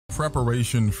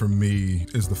Preparation for me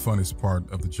is the funnest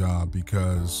part of the job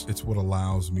because it's what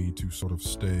allows me to sort of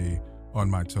stay on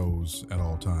my toes at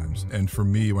all times. And for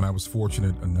me, when I was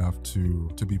fortunate enough to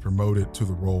be promoted to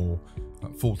the role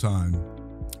full-time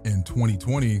in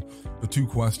 2020, the two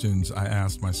questions I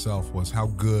asked myself was, how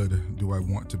good do I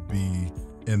want to be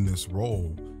in this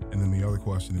role? And then the other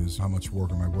question is, how much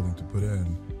work am I willing to put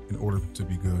in order to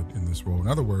be good in this role? In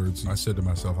other words, I said to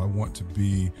myself, I want to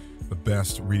be the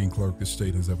best reading clerk this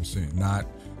state has ever seen, not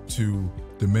to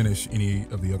diminish any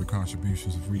of the other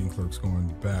contributions of reading clerks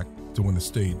going back to when the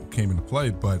state came into play,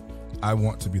 but I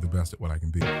want to be the best at what I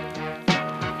can be.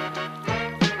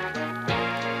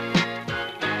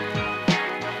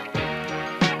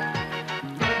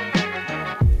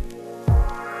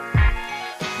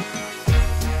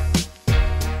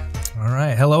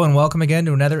 Hello and welcome again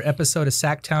to another episode of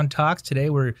Sacktown Talks. Today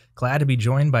we're glad to be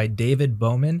joined by David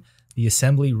Bowman, the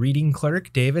Assembly Reading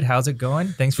Clerk. David, how's it going?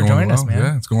 Thanks for joining us, man.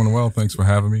 Yeah, it's going well. Thanks for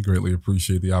having me. Greatly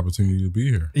appreciate the opportunity to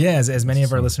be here. Yeah, as many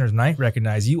of our listeners might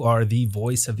recognize, you are the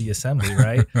voice of the Assembly,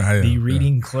 right? The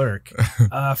Reading Clerk.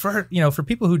 For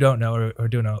people who don't know or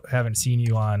don't know, haven't seen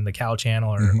you on the Cal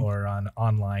channel or on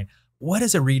online, what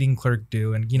does a reading clerk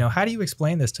do? And, how do you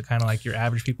explain this to kind of like your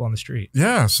average people on the street?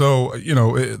 Yeah. So,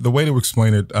 the way to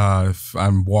explain it, if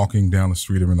I'm walking down the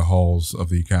street or in the halls of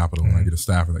the Capitol and I get a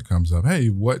staffer that comes up, hey,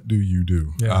 what do you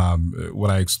do? Yeah. What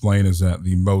I explain is that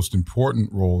the most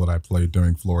important role that I play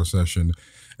during floor session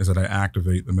is that I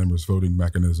activate the members' voting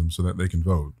mechanism so that they can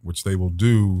vote, which they will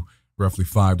do roughly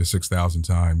 5,000 to 6,000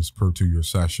 times per 2-year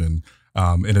session.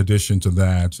 In addition to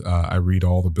that, I read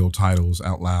all the bill titles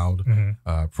out loud,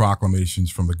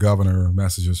 proclamations from the governor,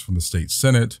 messages from the state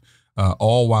Senate,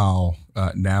 all while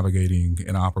navigating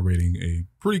and operating a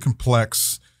pretty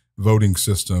complex voting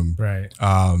system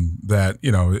that,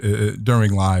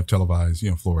 during live televised,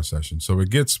 floor sessions. So it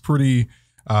gets pretty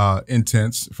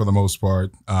intense for the most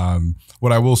part.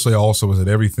 What I will say also is that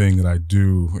everything that I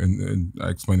do, and I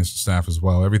explain this to staff as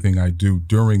well, everything I do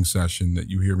during session that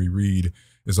you hear me read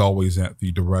is always at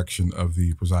the direction of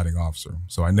the presiding officer.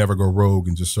 So I never go rogue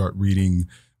and just start reading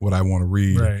what I want to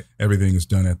read. Right. Everything is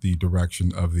done at the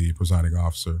direction of the presiding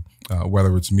officer.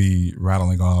 Whether it's me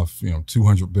rattling off,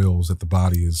 200 bills that the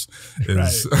body is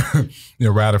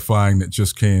ratifying that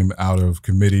just came out of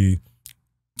committee.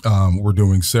 We're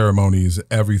doing ceremonies.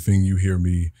 Everything you hear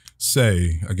me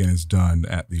say, again, is done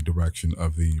at the direction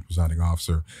of the presiding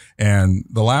officer. And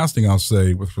the last thing I'll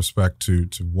say with respect to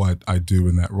what I do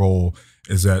in that role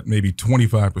is that maybe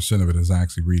 25% of it is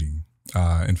actually reading.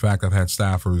 In fact, I've had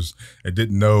staffers that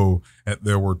didn't know that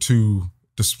there were 2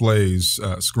 displays,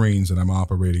 screens that I'm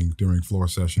operating during floor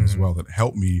session as well that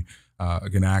help me,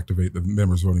 again, activate the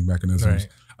members' voting mechanisms.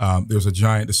 Right. There's a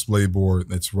giant display board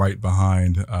that's right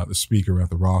behind the speaker at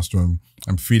the rostrum.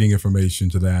 I'm feeding information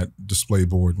to that display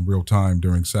board in real time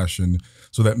during session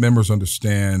so that members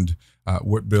understand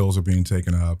what bills are being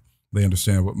taken up. They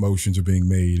understand what motions are being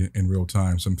made in real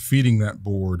time. So I'm feeding that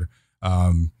board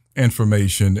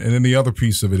information. And then the other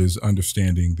piece of it is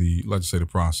understanding the legislative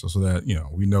process so that,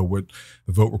 we know what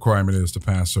the vote requirement is to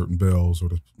pass certain bills or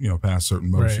to, pass certain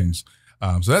motions.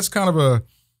 Right. So that's kind of a,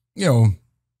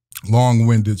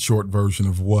 long-winded short version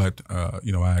of what, I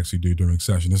actually do during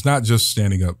session. It's not just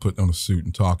standing up, putting on a suit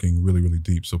and talking really, really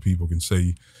deep so people can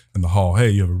say in the hall, hey,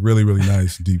 you have a really, really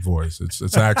nice deep voice.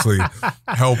 It's actually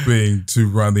helping to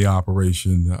run the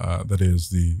operation that is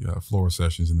the floor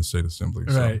sessions in the state assembly.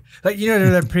 Right. So. Like,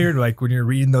 during that period, like when you're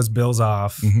reading those bills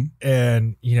off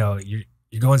and, you're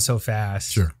going so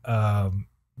fast. Sure.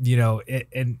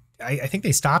 I think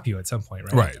they stop you at some point,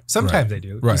 right? Right. Sometimes they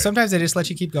do. Right. Sometimes they just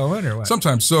let you keep going, or what?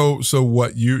 Sometimes. So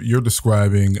what you're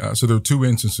describing, so there are 2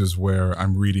 instances where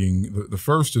I'm reading. The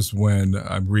first is when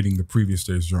I'm reading the previous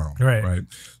day's journal. Right.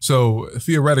 So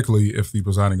theoretically, if the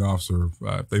presiding officer,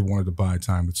 if they wanted to buy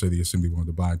time, let's say the assembly wanted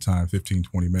to buy time, 15,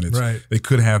 20 minutes, they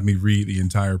could have me read the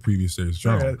entire previous day's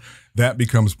journal. Right. That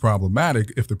becomes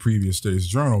problematic if the previous day's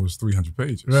journal is 300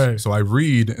 pages. Right. So I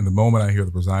read, and the moment I hear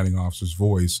the presiding officer's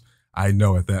voice, I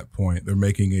know at that point they're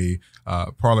making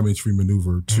a parliamentary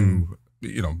maneuver to,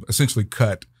 essentially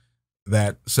cut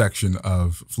that section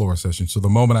of floor session. So the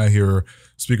moment I hear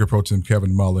Speaker Pro Tem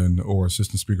Kevin Mullen or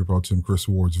Assistant Speaker Pro Tem Chris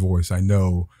Ward's voice, I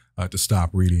know to stop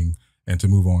reading and to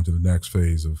move on to the next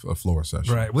phase of floor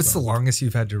session. Right. What's the longest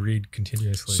you've had to read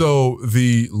continuously? So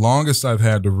the longest I've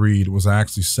had to read was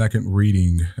actually second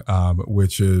reading,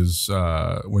 which is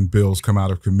when bills come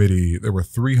out of committee. There were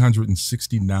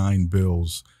 369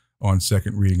 bills on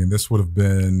second reading, and this would have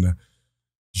been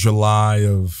July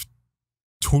of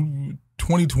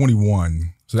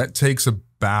 2021. So that takes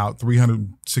about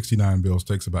 369 bills,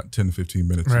 takes about 10 to 15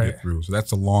 minutes to get through. So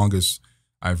that's the longest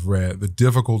I've read. The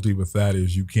difficulty with that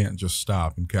is you can't just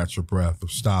stop and catch your breath or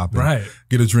stop and right.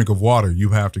 get a drink of water. You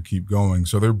have to keep going.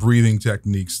 So there are breathing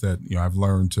techniques that I've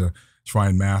learned to try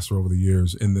and master over the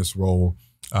years in this role.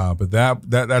 But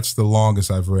that's the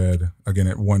longest I've read, again,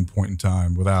 at one point in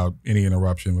time without any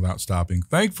interruption, without stopping.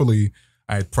 Thankfully,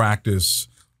 I had practiced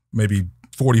maybe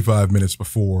 45 minutes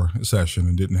before a session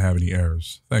and didn't have any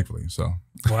errors, thankfully. So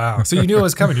wow. So you knew it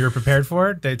was coming. You were prepared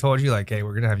for it? They told you like, hey,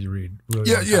 we're going to have you read.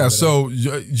 Really yeah. So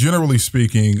generally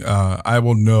speaking, I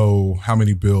will know how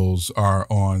many bills are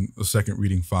on the second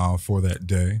reading file for that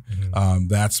day. Mm-hmm.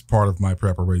 That's part of my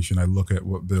preparation. I look at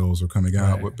what bills are coming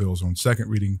out, right. What bills are on second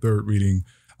reading, third reading,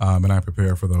 and I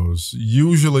prepare for those.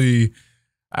 Usually,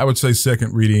 I would say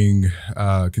second reading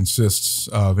consists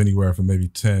of anywhere from maybe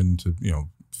 10 to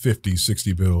 50,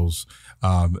 60 bills.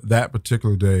 That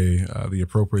particular day, the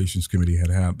Appropriations Committee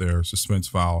had their suspense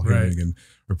file hearing right. and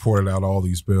reported out all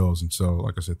these bills. And so,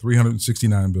 like I said,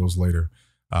 369 bills later,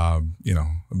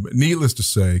 needless to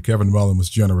say, Kevin Mullen was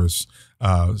generous.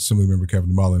 Assemblymember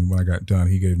Kevin Mullen, when I got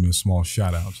done, he gave me a small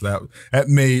shout out. So that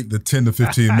made the 10 to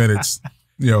 15 minutes,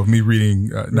 of me reading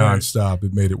nonstop.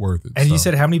 It made it worth it. And so. You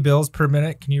said how many bills per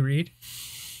minute can you read?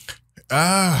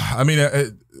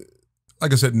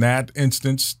 Like I said, in that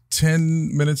instance,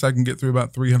 10 minutes, I can get through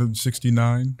about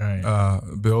 369 right.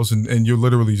 Bills. And you're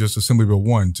literally just Assembly Bill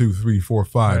 1, 2, 3, 4,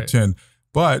 5, right. 10.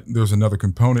 But there's another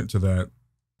component to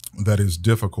that is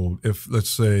difficult. If,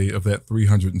 let's say, of that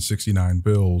 369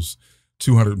 bills,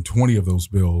 220 of those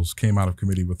bills came out of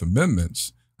committee with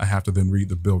amendments, I have to then read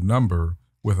the bill number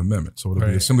with amendments. So it'll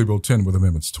be Assembly Bill 10 with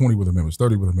amendments, 20 with amendments,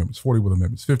 30 with amendments, 40 with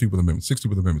amendments, 50 with amendments, 60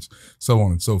 with amendments, so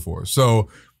on and so forth. So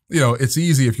it's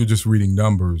easy if you're just reading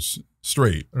numbers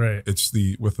straight. Right. It's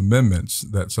with amendments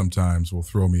that sometimes will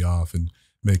throw me off and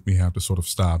make me have to sort of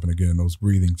stop. And again, those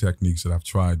breathing techniques that I've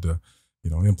tried to,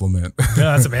 implement.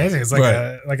 Yeah, that's amazing. It's like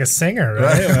right. a singer,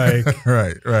 right?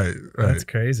 Like, right. That's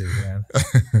crazy,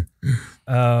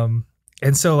 man.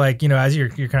 And so as you're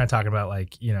kind of talking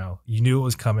about you knew it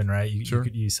was coming, right?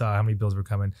 You saw how many bills were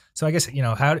coming. So I guess,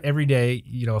 how every day,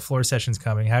 a floor session's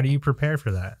coming, how do you prepare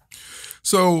for that?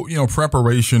 So,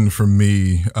 preparation for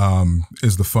me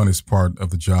is the funnest part of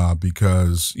the job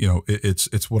because,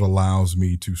 it's what allows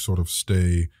me to sort of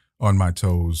stay on my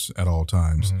toes at all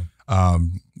times.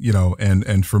 Mm-hmm.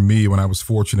 And for me, when I was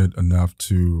fortunate enough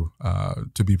to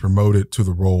be promoted to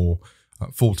the role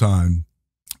full time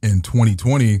in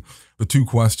 2020, the two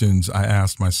questions I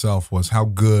asked myself was, how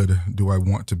good do I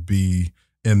want to be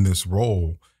in this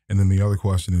role? And then the other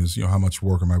question is, how much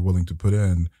work am I willing to put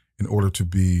in order to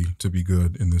be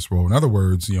good in this role? In other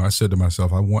words, I said to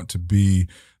myself, I want to be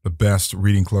the best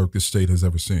reading clerk this state has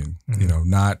ever seen, mm-hmm.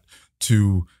 Not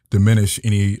to diminish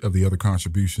any of the other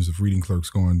contributions of reading clerks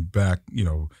going back,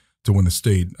 to when the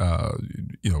state,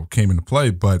 came into play,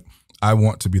 but I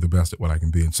want to be the best at what I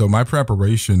can be. And so my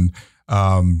preparation,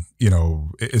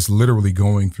 it's literally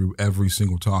going through every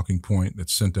single talking point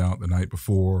that's sent out the night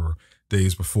before or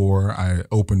days before. I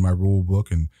open my rule book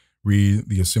and read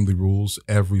the Assembly rules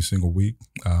every single week.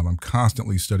 I'm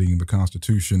constantly studying the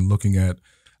Constitution, looking at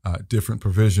different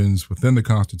provisions within the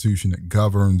Constitution that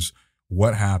governs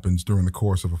what happens during the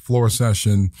course of a floor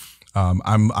session.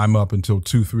 I'm up until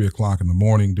 2, 3 o'clock in the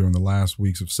morning during the last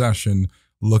weeks of session,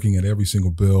 looking at every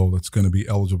single bill that's going to be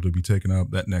eligible to be taken up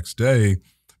that next day,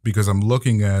 because I'm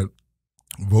looking at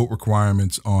vote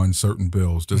requirements on certain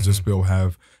bills. Does this bill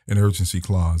have an urgency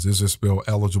clause? Is this bill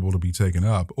eligible to be taken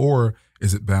up? Or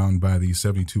is it bound by the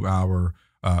 72-hour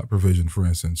provision, for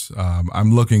instance?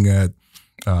 I'm looking at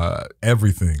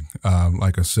everything,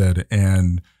 like I said,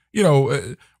 and,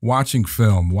 watching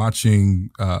film,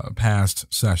 watching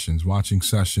past sessions, watching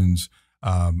sessions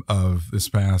of this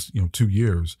past, 2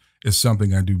 years is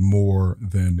something I do more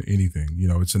than anything.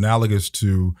 It's analogous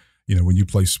to, when you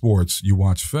play sports, you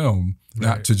watch film,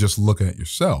 not to just look at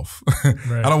yourself.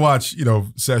 Right. I don't watch,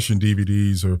 session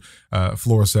DVDs or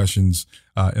floor sessions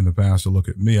in the past to look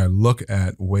at me. I look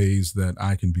at ways that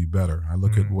I can be better. I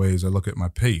look at ways, I look at my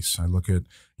pace. I look at,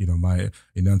 my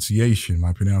enunciation,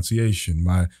 my pronunciation,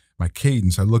 my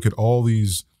cadence. I look at all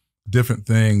these different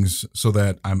things so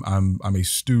that I'm a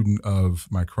student of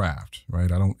my craft,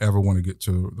 right? I don't ever want to get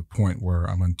to the point where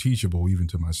I'm unteachable even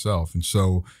to myself. And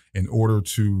so in order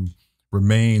to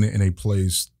remain in a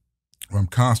place where I'm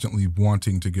constantly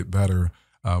wanting to get better,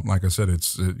 like I said,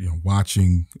 it's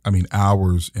watching,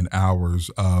 hours and hours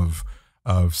of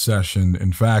session.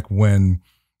 In fact, when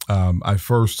I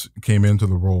first came into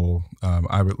the role,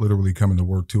 I would literally come into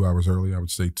work 2 hours early. I would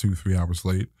stay 2-3 hours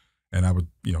late, and I would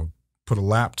put a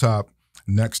laptop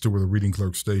next to where the reading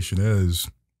clerk station is,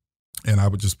 and I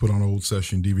would just put on old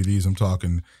session DVDs. I'm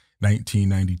talking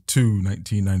 1992,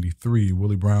 1993,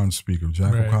 Willie Brown speaker,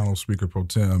 Jack O'Connell speaker pro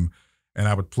tem, and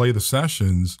I would play the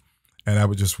sessions, and I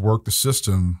would just work the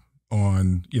system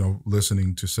on,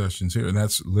 listening to sessions here. And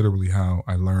that's literally how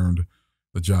I learned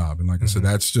the job. And like I said,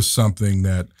 that's just something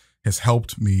that has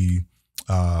helped me,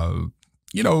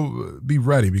 be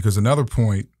ready. Because another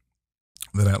point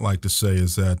that I'd like to say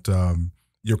is that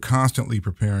you're constantly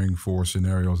preparing for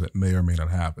scenarios that may or may not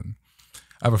happen.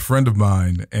 I have a friend of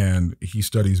mine, and he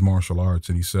studies martial arts,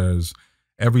 and he says,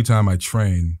 every time I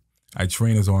train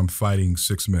as though I'm fighting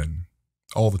 6 men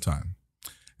all the time.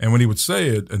 And when he would say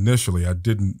it initially, I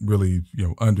didn't really,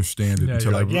 understand it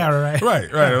until right.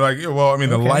 Like, well, I mean,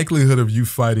 the likelihood of you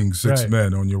fighting 6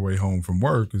 men on your way home from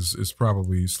work is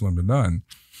probably slim to none.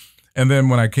 And then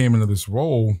when I came into this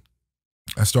role,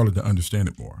 I started to understand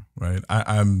it more, right?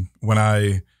 When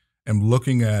I am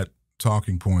looking at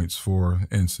talking points, for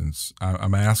instance,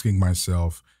 I'm asking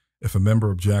myself, if a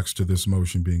member objects to this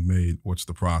motion being made, what's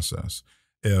the process?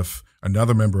 If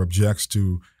another member objects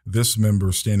to this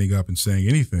member standing up and saying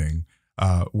anything,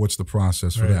 what's the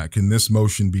process for that? Can this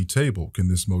motion be tabled?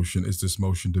 Is this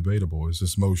motion debatable? Is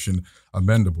this motion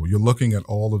amendable? You're looking at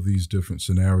all of these different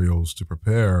scenarios to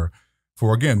prepare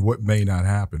for, again, what may not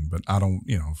happen. But I don't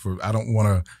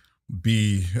want to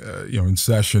be, in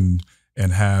session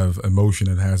and have a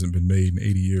motion that hasn't been made in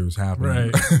 80 years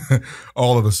happen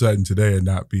all of a sudden today and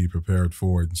not be prepared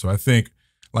for it. And so I think,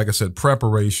 like I said,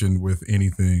 preparation with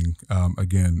anything,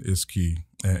 again, is key.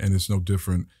 And it's no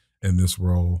different in this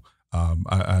role.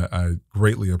 I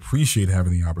greatly appreciate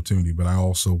having the opportunity, but I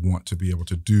also want to be able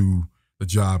to do the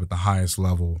job at the highest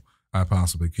level I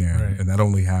possibly can. And that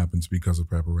only happens because of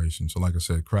preparation. So like I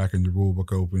said, cracking your rule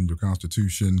book open, your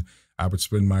Constitution. I would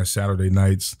spend my Saturday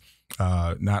nights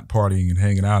not partying and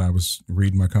hanging out. I was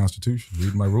reading my Constitution,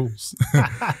 reading my rules.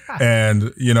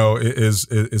 And,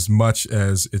 as much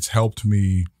as it's helped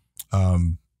me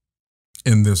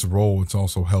in this role, it's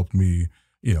also helped me,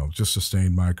 just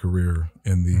sustain my career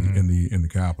in the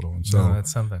Capitol. And so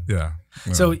that's something. Yeah.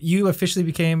 So you officially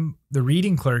became the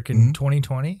reading clerk in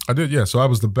 2020? I did, yeah. So I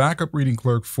was the backup reading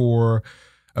clerk for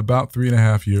about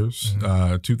 3.5 years.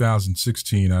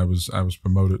 2016, I was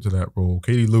promoted to that role.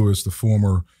 Katie Lewis, the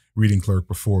former reading clerk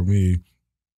before me,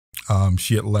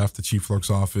 she had left the chief clerk's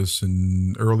office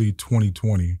in early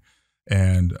 2020,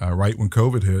 and right when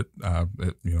COVID hit,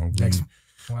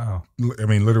 wow. I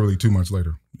mean, literally 2 months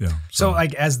later. Yeah. So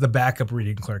like, as the backup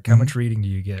reading clerk, how much reading do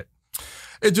you get?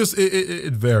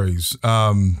 It varies.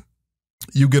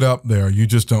 You get up there, you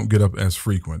just don't get up as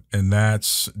frequent. And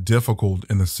that's difficult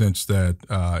in the sense that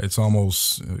it's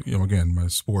almost, again, my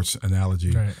sports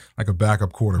analogy, like a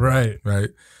backup quarterback, right?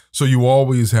 So you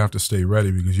always have to stay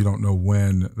ready because you don't know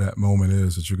when that moment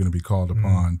is that you're going to be called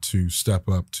upon to step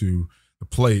up to the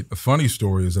plate. The funny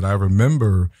story is that I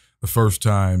remember the first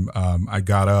time I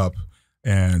got up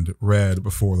and read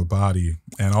before the body,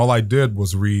 and all I did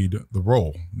was read the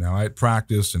roll. Now I had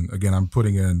practiced, and again, I'm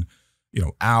putting in,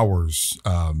 hours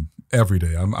every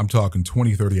day. I'm talking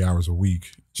 20, 30 hours a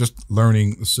week, just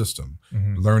learning the system,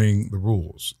 learning the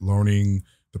rules, learning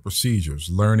the procedures,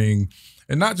 learning,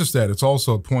 and not just that, it's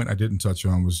also a point I didn't touch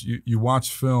on was you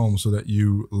watch film so that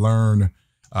you learn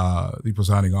the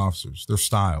presiding officers, their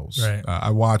styles.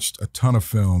 I watched a ton of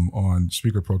film on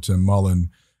Speaker Pro Tem Mullen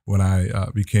when I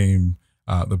became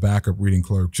the backup reading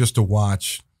clerk, just to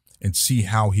watch and see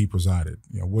how he presided.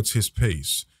 What's his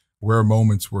pace? Where are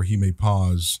moments where he may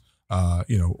pause,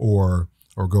 or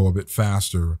go a bit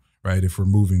faster, right? If we're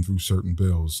moving through certain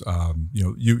bills,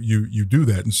 you do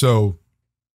that. And so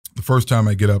the first time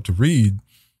I get up to read,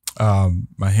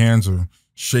 my hands are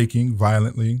shaking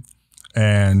violently,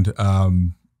 and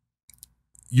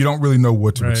you don't really know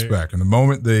what to expect. And the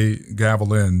moment they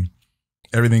gavel in,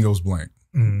 everything goes blank.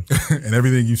 And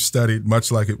everything you've studied,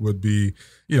 much like it would be,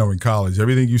 in college,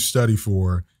 everything you study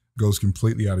for goes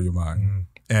completely out of your mind.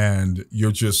 And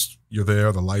you're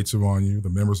there, the lights are on you, the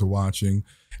members are watching.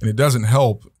 And it doesn't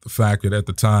help the fact that at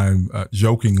the time,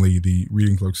 jokingly, the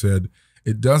reading clerk said,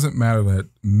 it doesn't matter that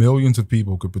millions of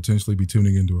people could potentially be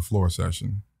tuning into a floor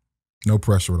session. No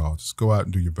pressure at all. Just go out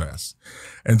and do your best.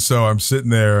 And so I'm sitting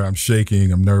there, I'm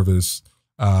shaking, I'm nervous.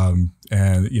 And,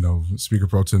 Speaker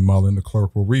Pro Tem Mullen, the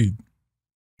clerk, will read.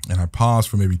 And I paused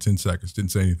for maybe 10 seconds,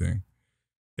 didn't say anything.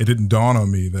 It didn't dawn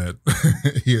on me that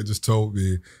he had just told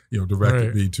me,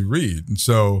 directed me to read. And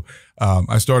so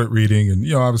I started reading,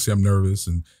 and, obviously I'm nervous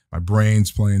and my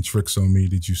brain's playing tricks on me.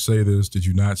 Did you say this? Did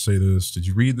you not say this? Did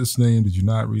you read this name? Did you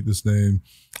not read this name?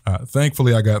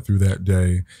 Thankfully, I got through that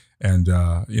day. And,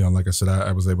 like I said,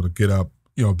 I was able to get up,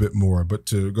 a bit more. But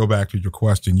to go back to your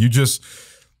question, you just,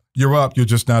 you're up, you're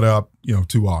just not up,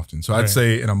 too often. So I'd Right.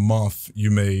 say in a month,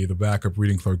 the backup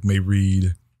reading clerk may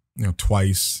read,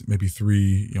 twice, maybe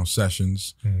 3,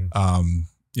 sessions.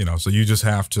 So you just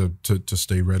have to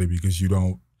stay ready, because you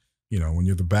don't, when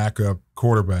you're the backup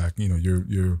quarterback,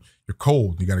 you're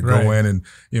cold. You got to go Right. in,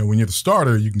 and when you're the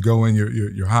starter, you can go in.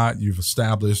 You're hot. You've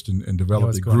established and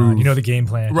developed a groove. You know the game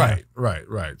plan. Right.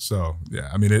 So yeah,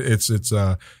 I mean it's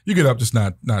you get up, just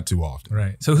not too often.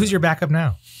 Right. So who's your backup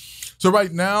now? So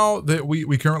right now that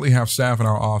we currently have staff in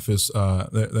our office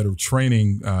that are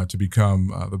training to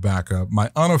become the backup. My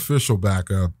unofficial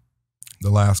backup the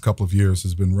last couple of years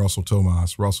has been Russell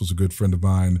Tomas. Russell's a good friend of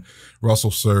mine.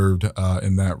 Russell served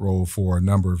in that role for a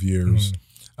number of years.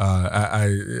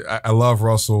 I love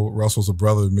Russell. Russell's a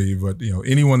brother to me, but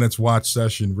anyone that's watched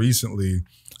Session recently,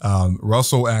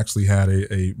 Russell actually had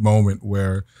a moment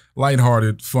where,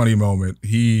 lighthearted, funny moment,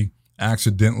 he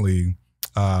accidentally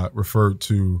referred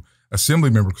to Assembly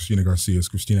Member Christina Garcia as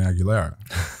Christina Aguilera.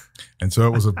 And so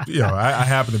it was I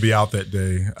happened to be out that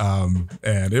day,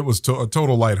 and it was a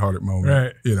total lighthearted moment.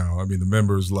 Right. The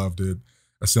members loved it.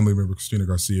 Assembly Member Christina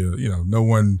Garcia, no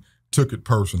one took it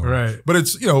personal. Right. But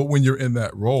it's, when you're in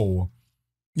that role,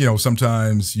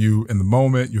 sometimes in the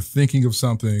moment, you're thinking of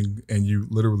something and you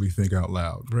literally think out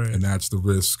loud. Right. And that's the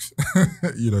risk,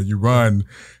 you run.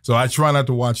 So I try not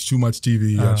to watch too much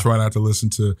TV. I try not to listen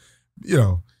to,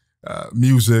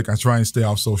 music. I try and stay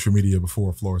off social media before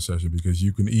a floor session, because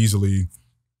you can easily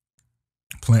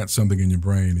plant something in your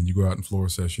brain and you go out in floor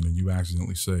session and you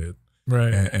accidentally say it.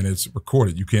 Right. And it's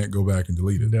recorded. You can't go back and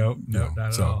delete it. No, not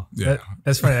at all. Yeah.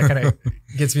 That's funny. That kind of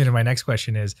gets me into my next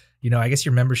question is, I guess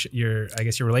your membership, your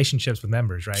relationships with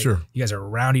members, right? Sure. You guys are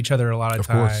around each other a lot of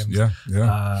course. times.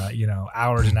 Yeah.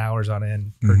 Hours and hours on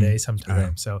end per day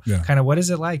sometimes. Yeah. So kind of what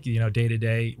is it like, day to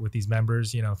day with these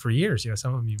members, for years?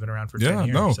 Some of them you've been around for 10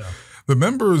 years. No. So. The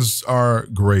members are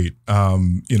great.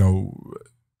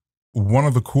 One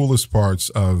of the coolest parts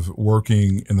of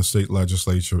working in the state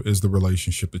legislature is the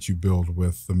relationship that you build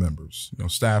with the members,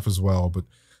 staff as well, but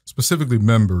specifically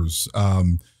members.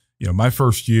 My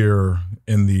first year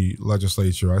in the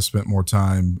legislature, I spent more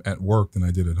time at work than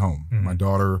I did at home. Mm-hmm. My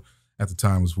daughter at the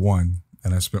time was 1,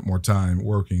 and I spent more time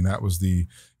working. That was the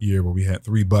year where we had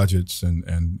 3 budgets, and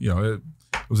it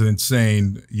was an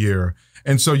insane year.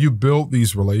 And so you build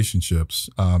these relationships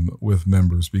with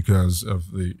members because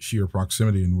of the sheer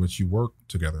proximity in which you work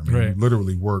together. Right. You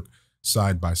literally work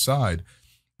side by side.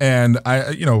 And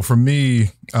for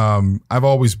me, I've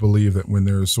always believed that when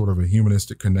there's sort of a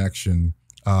humanistic connection,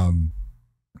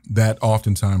 that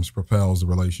oftentimes propels the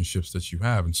relationships that you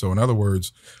have. And so, in other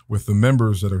words, with the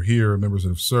members that are here, members that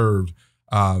have served,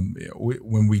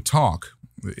 when we talk,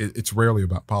 it's rarely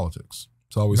about politics.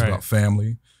 It's always about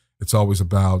family. It's always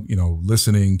about,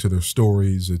 listening to their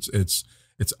stories. It's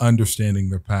understanding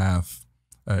their path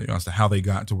as to how they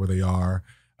got to where they are.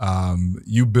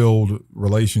 You build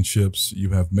relationships. You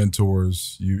have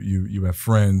mentors. You have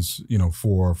friends.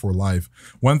 For life.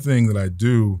 One thing that I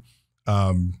do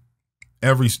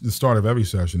the start of every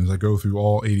session is I go through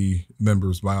all 80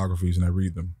 members' biographies and I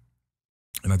read them,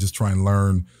 and I just try and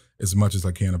learn as much as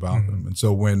I can about them. And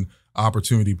so when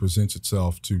opportunity presents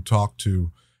itself to talk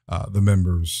to the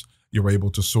members, you're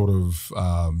able to sort of,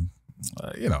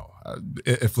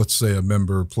 if let's say a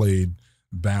member played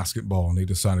basketball and they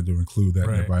decided to include that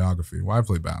in their biography. Well, I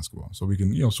played basketball, so we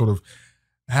can, sort of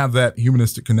have that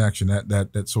humanistic connection,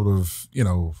 that sort of,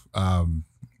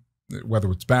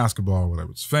 whether it's basketball, whether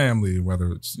it's family,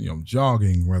 whether it's,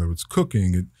 jogging, whether it's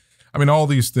cooking. All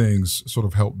these things sort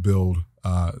of help build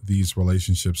these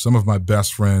relationships. Some of my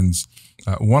best friends,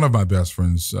 one of my best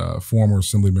friends, former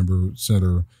Assembly Member,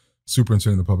 Senator,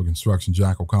 Superintendent of Public Instruction,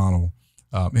 Jack O'Connell,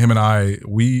 him and I,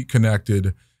 we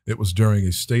connected. It was during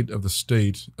a State of the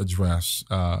State address.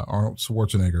 Governor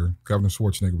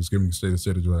Schwarzenegger was giving a State of the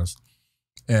State address.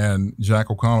 And Jack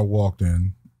O'Connell walked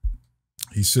in.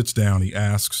 He sits down. He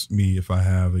asks me if I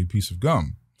have a piece of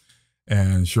gum.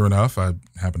 And sure enough, I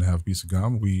happen to have a piece of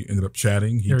gum. We ended up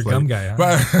chatting. You're a gum guy,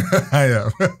 huh? I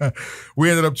am. We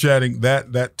ended up chatting.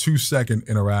 That 2-second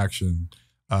interaction,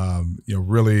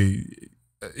 really,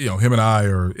 him and I,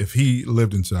 or if he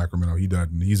lived in Sacramento, he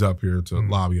doesn't. He's up here to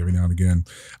lobby every now and again.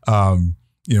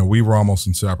 We were almost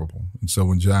inseparable. And so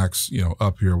when Jack's,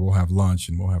 up here, we'll have lunch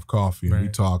and we'll have coffee and we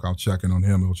talk. I'll check in on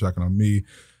him. He'll check in on me.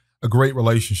 A great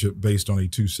relationship based on a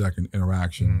 2-second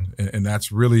interaction. And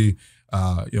that's really,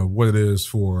 what it is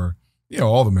for,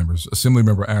 all the members. Assembly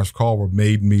Member Ash Calver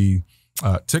made me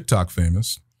TikTok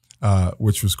famous,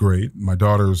 which was great. My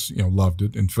daughters, loved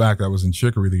it. In fact, I was in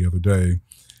Chicory the other day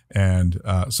and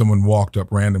someone walked up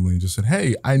randomly and just said,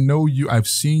 "Hey, I know you. I've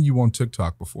seen you on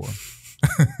TikTok before."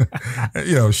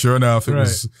 Sure enough, it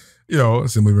was,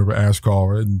 Assemblymember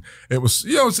Ashcaller. And it was,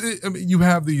 I mean, you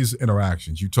have these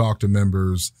interactions. You talk to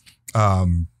members.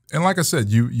 And like I said,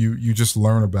 you just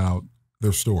learn about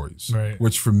their stories, right,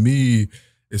 which for me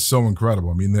is so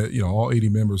incredible. I mean, all 80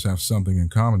 members have something in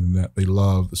common in that they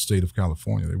love the state of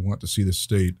California. They want to see the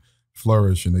state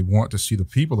flourish, and they want to see the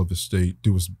people of the state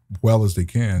do as well as they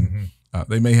can.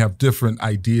 They may have different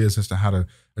ideas as to how to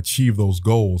achieve those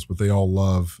goals, but they all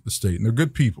love the state, and they're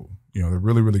good people. They're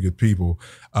really, really good people.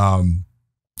 And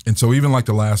so even like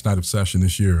the last night of session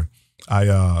this year,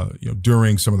 I,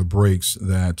 during some of the breaks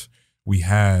that we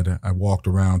had, I walked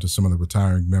around to some of the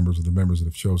retiring members of the members that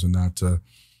have chosen not to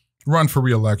run for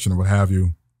reelection or what have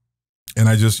you. And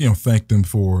I just, thanked them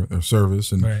for their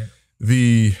service. And right,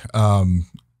 the,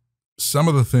 some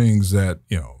of the things that,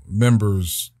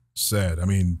 members said, I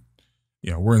mean,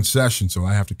 we're in session, so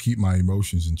I have to keep my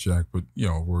emotions in check, but,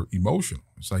 we're emotional.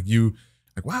 It's like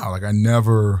wow, like I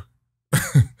never,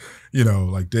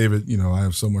 like David, I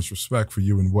have so much respect for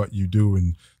you and what you do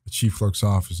in the chief clerk's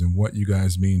office and what you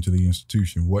guys mean to the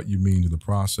institution, what you mean to the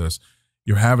process.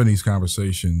 You're having these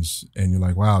conversations and you're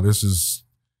like, wow, this is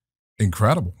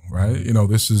incredible, right?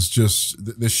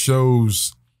 This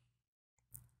shows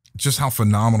just how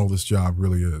phenomenal this job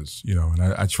really is, and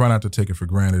I try not to take it for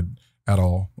granted at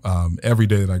all. Every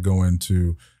day that I go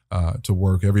into to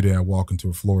work, every day I walk into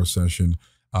a floor session,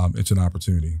 it's an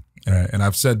opportunity. And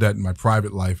I've said that in my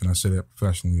private life, and I say that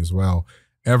professionally as well.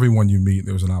 Everyone you meet,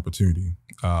 there's an opportunity.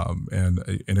 And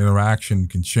an interaction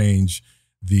can change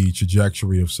the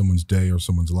trajectory of someone's day or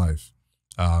someone's life.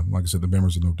 Like I said, the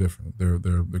members are no different. They're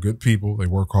good people. They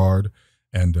work hard.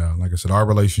 And like I said, our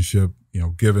relationship,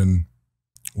 given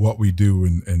what we do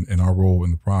and our role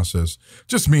in the process,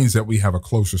 just means that we have a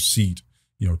closer seat,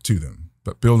 to them.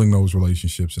 But building those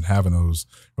relationships and having those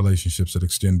relationships that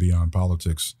extend beyond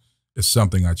politics is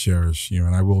something I cherish,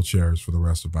 and I will cherish for the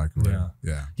rest of my career.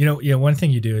 Yeah. One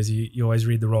thing you do is you always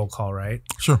read the roll call, right?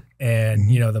 Sure. And,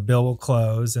 the bill will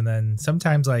close, and then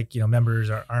sometimes members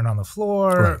aren't on the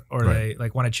floor or they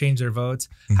want to change their votes.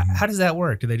 How does that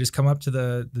work? Do they just come up to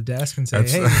the desk and say,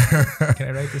 hey, can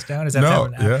I write this down? Is that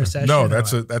an after session? No,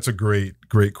 that's a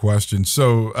great question.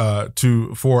 So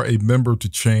for a member to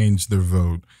change their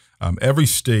vote, every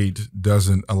state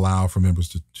doesn't allow for members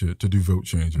to do vote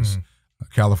changes.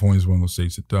 California is one of those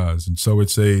states that does. And so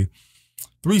it's a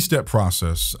 3-step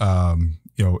process.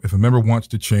 If a member wants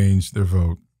to change their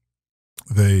vote,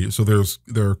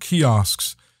 there are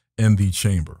kiosks in the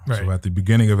chamber. Right. So at the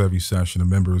beginning of every session, a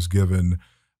member is given,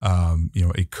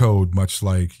 a code, much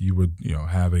like you would,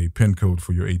 have a PIN code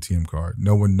for your ATM card.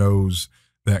 No one knows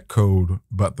that code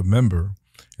but the member.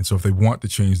 And so if they want to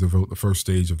change their vote, the first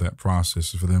stage of that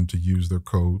process is for them to use their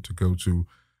code to go to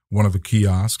one of the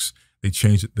kiosks. They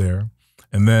change it there.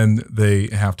 And then they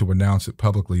have to announce it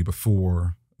publicly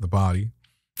before the body.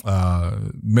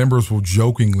 Members will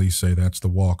jokingly say that's the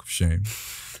walk of shame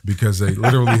because they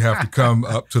literally have to come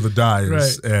up to the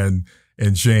dais and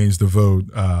change the vote.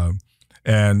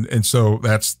 And so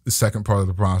that's the second part of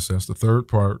the process. The third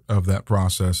part of that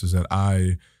process is that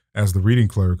I, as the reading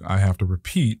clerk, I have to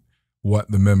repeat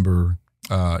what the member,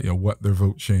 what their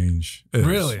vote change is.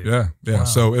 Really? Yeah. Wow.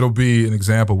 So it'll be, an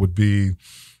example would be,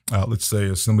 let's say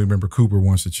Assemblymember Cooper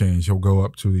wants to change. He'll go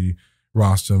up to the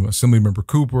rostrum, Assemblymember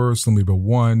Cooper, Assembly Bill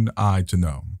 1, aye to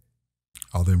no.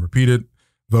 I'll then repeat it,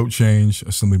 vote change,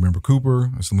 Assemblymember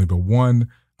Cooper, Assembly Bill 1,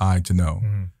 aye to no.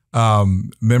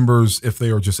 Members, if they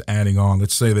are just adding on,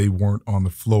 let's say they weren't on the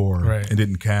floor and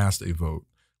didn't cast a vote,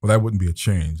 well, that wouldn't be a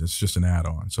change. It's just an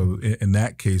add-on. So in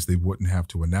that case, they wouldn't have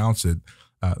to announce it.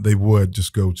 They would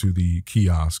just go to the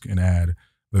kiosk and add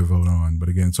their vote on. But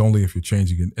again, it's only if you're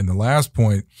changing it. And the last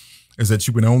point is that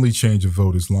you can only change a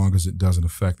vote as long as it doesn't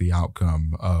affect the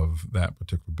outcome of that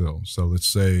particular bill. So let's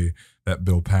say that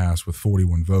bill passed with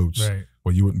 41 votes.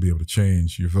 Well, you wouldn't be able to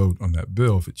change your vote on that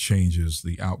bill if it changes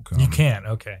the outcome. You can't.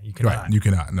 Okay. You cannot. Right. You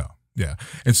cannot. No. Yeah.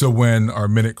 And so when our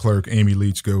minute clerk, Amy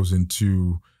Leach, goes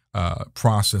into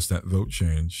process that vote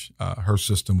change, her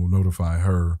system will notify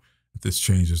her if this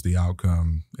changes the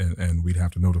outcome, and we'd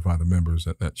have to notify the members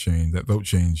that that vote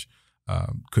change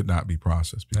could not be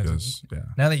processed because,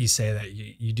 Now that you say that,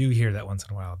 you do hear that once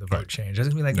in a while, the vote change.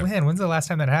 Doesn't be like, man, when's the last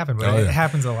time that happened? But it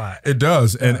happens a lot. It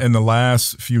does. And in the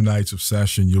last few nights of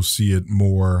session, you'll see it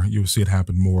more, you'll see it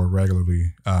happen more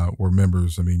regularly where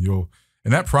members,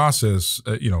 and that process,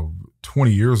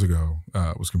 20 years ago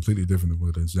was completely different than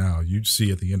what it is now. You'd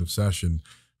see at the end of session,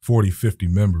 40, 50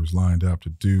 members lined up to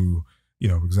do,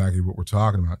 exactly what we're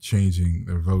talking about, changing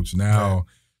their votes. Now,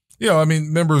 I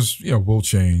mean, members, will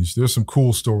change. There's some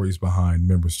cool stories behind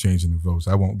members changing the votes.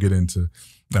 I won't get into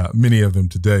many of them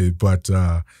today, but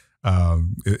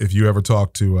if you ever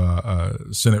talk to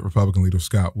Senate Republican leader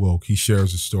Scott Wilk, he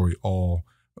shares his story all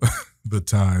the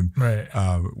time. Right.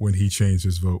 When he changed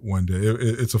his vote one day.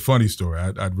 It's a funny story.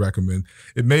 I'd recommend.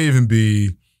 It may even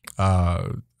be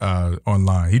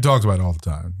online. He talks about it all the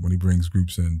time when he brings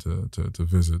groups in to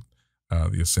visit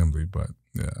the assembly. But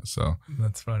yeah, so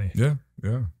that's funny. Yeah,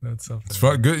 that's so funny. It's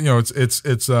fun, good.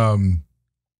 It's and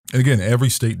again, every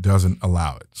state doesn't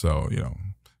allow it. So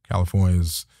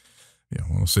California's,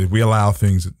 we'll say we allow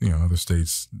things that other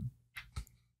states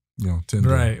tend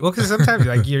right. to. Well, because sometimes,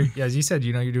 like as you said,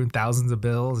 you're doing thousands of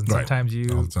bills, and sometimes you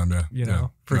all the time,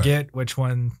 forget which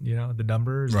one, the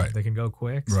numbers, right. They can go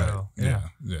quick. Right. So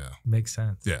yeah, makes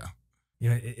sense. Yeah.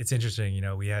 It's interesting.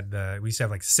 We used to have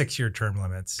like 6-year term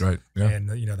limits, right? Yeah. And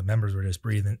the members were just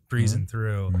breezing mm-hmm.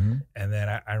 through. Mm-hmm. And then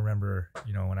I remember,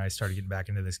 when I started getting back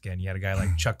into this again, you had a guy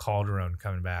like Chuck Calderon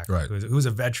coming back, right? Who was a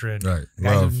veteran, right?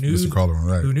 Guy Love Mr. Calderon,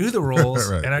 right? Who knew the rules,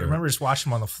 right, and I remember just watching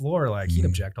him on the floor, like he'd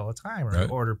object all the time, or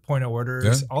order point of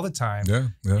orders all the time. Yeah.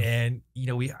 And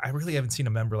I really haven't seen a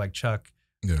member like Chuck.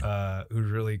 Who's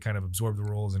really kind of absorbed the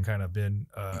rules and kind of been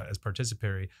as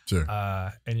participatory. Sure.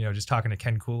 And just talking to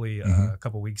Ken Cooley mm-hmm. a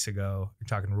couple weeks ago,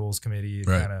 talking rules committee,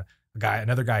 right. kind of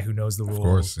another guy who knows the rules. Of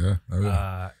course, yeah. Oh,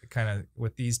 yeah. Kind of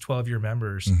with these 12-year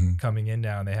members mm-hmm. coming in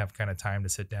now, and they have kind of time to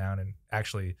sit down and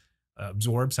actually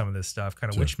absorb some of this stuff.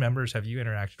 Kind of which members have you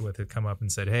interacted with that come up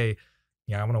and said, "Hey,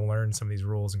 I want to learn some of these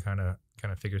rules and kind of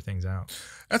figure things out"?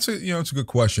 That's it's a good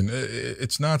question.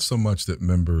 It's not so much that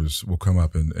members will come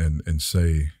up and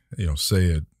say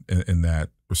it in that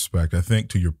respect. I think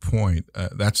to your point,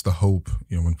 that's the hope.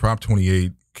 When Prop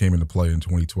 28 came into play in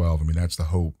 2012, I mean, that's the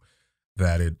hope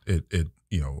that it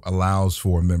allows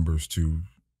for members to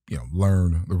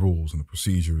learn the rules and the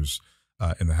procedures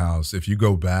in the House. If you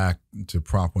go back to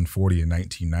Prop 140 in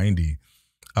 1990.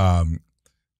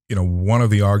 One of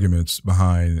the arguments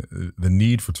behind the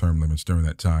need for term limits during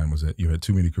that time was that you had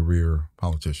too many career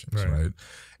politicians, right?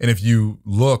 And if you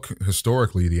look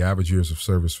historically, the average years of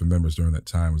service for members during that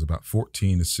time was about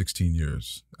 14 to 16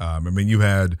 years. I mean, you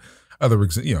had other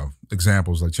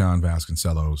examples like John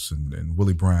Vasconcellos and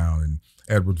Willie Brown and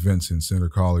Edward Vincent, Senator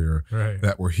Collier,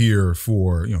 that were here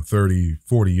for 30,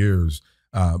 40 years.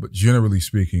 But generally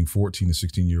speaking, 14 to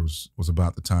 16 years was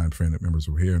about the time frame that members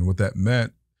were here. And what that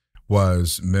meant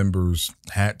was members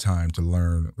had time to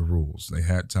learn the rules. They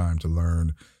had time to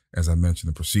learn, as I mentioned,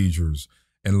 the procedures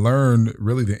and learn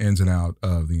really the ins and out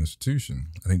of the institution.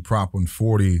 I think Prop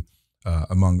 140,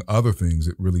 among other things,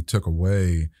 it really took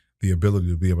away the ability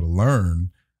to be able to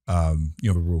learn, the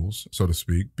rules, so to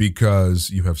speak, because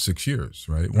you have 6 years,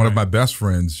 right? One of my best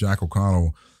friends, Jack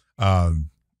O'Connell,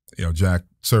 Jack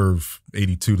served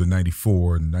 82 to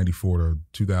 94 and 94 to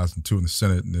 2002 in the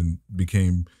Senate, and then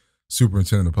became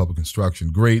superintendent of public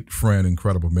instruction. Great friend,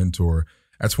 incredible mentor.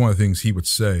 That's one of the things he would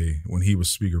say when he was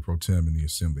Speaker Pro Tem in the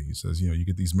Assembly. He says, you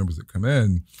get these members that come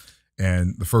in,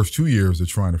 and the first 2 years they're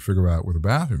trying to figure out where the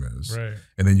bathroom is. Right.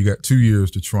 And then you got 2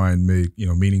 years to try and make,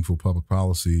 meaningful public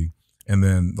policy. And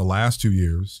then the last 2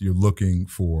 years, you're looking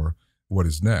for what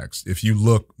is next. If you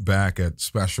look back at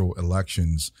special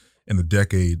elections in the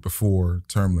decade before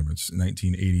term limits,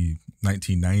 1980,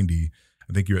 1990,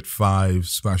 I think you had 5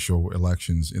 special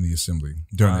elections in the Assembly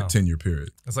during that 10-year period.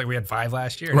 It's like we had 5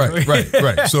 last year.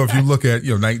 Right. So if you look at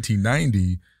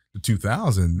 1990 to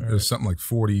 2000, there's something like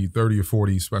 30 or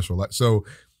 40 special elections. So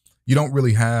you don't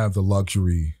really have the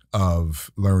luxury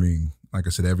of learning, like I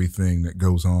said, everything that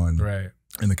goes on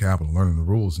in the Capitol, learning the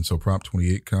rules. And so Prop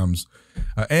 28 comes,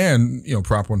 and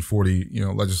Prop 140,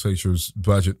 legislature's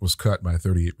budget was cut by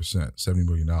 38%, $70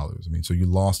 million. I mean, so you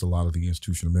lost a lot of the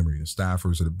institutional memory. The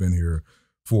staffers that have been here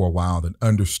for a while that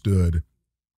understood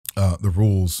the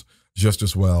rules just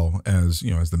as well as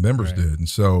the members did. And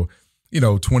so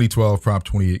 2012 Prop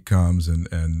 28 comes,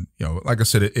 and like I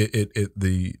said,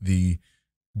 the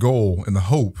goal and the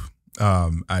hope,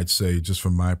 I'd say, just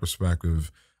from my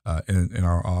perspective in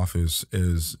our office,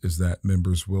 is that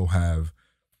members will have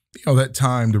that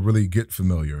time to really get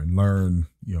familiar and learn,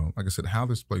 like I said, how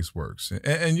this place works.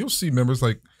 And you'll see members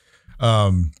like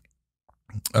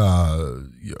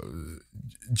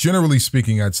generally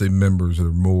speaking, I'd say members that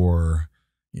are more,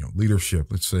 leadership,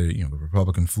 let's say, the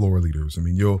Republican floor leaders. I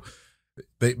mean,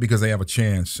 because they have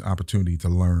a opportunity to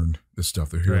learn this stuff.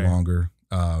 They're here longer,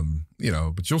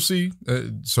 but you'll see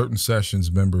certain sessions,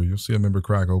 you'll see a member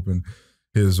crack open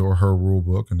his or her rule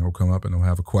book, and they'll come up and they'll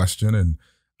have a question. And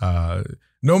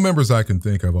no members I can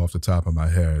think of off the top of my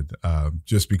head,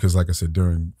 just because, like I said,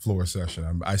 during floor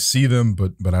session, I see them,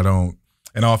 but I don't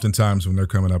And oftentimes when they're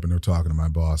coming up and they're talking to my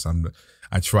boss,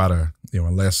 I try to,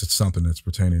 unless it's something that's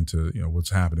pertaining to,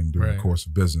 what's happening during the course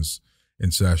of business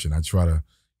in session, I try to,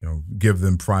 give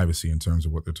them privacy in terms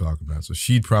of what they're talking about. So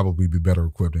she'd probably be better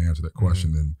equipped to answer that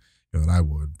question than I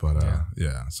would. But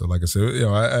yeah. So like I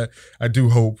said, I do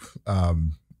hope,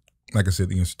 like I said,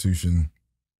 the institution,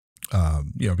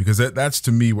 because that's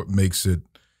to me what makes it,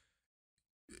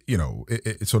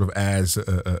 it sort of adds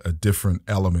a different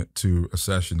element to a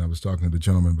session. I was talking to the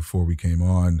gentleman before we came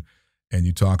on, and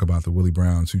you talk about the Willie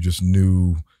Browns who just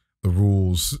knew the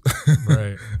rules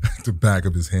right at the back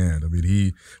of his hand. I mean,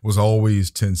 he was always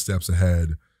 10 steps ahead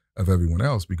of everyone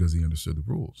else because he understood the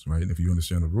rules, right? And if you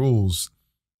understand the rules,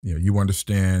 you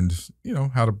understand,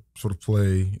 how to sort of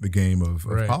play the game of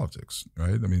politics,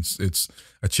 right? I mean, it's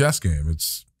a chess game.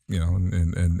 It's,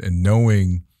 and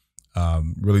knowing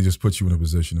really just puts you in a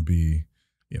position to be,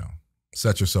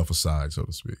 set yourself aside, so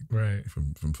to speak, right,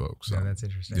 from folks. So, yeah, that's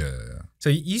interesting. Yeah. So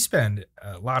you spend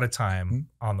a lot of time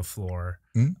on the floor,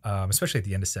 especially at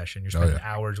the end of session. You're spending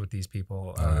hours with these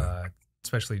people,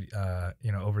 especially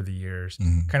over the years.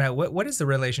 Kind of what is the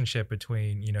relationship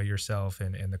between yourself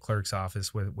and the clerk's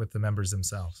office with the members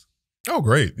themselves? Oh,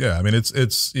 great. Yeah, I mean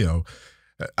it's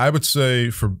I would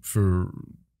say for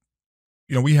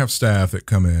we have staff that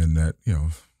come in that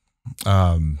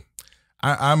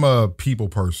I'm a people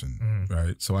person,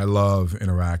 right? So I love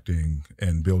interacting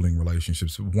and building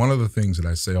relationships. One of the things that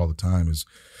I say all the time is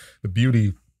the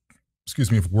beauty,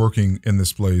 of working in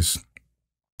this place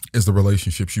is the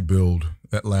relationships you build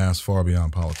that last far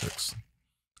beyond politics.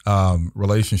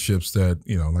 Relationships that,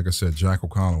 like I said, Jack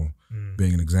O'Connell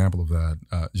being an example of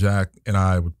that. Jack and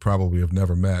I would probably have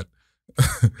never met.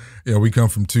 We come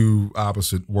from two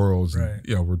opposite worlds, and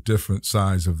we're different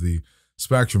sides of the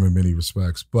spectrum in many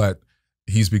respects, but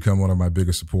he's become one of my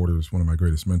biggest supporters, one of my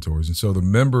greatest mentors. And so the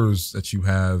members that you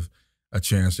have a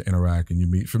chance to interact and you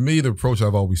meet, for me, the approach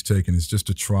I've always taken is just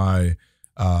to try,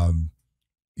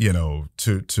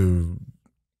 to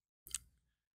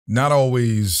not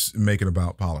always make it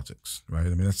about politics, right? I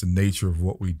mean, that's the nature of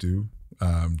what we do.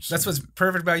 That's what's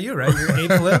perfect about you, right? You're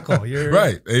apolitical. You're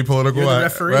right, apolitical. You're the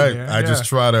referee, right. Yeah, I just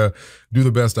try to do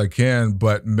the best I can,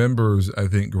 but members, I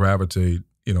think, gravitate,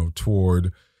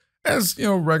 toward, as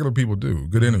regular people do,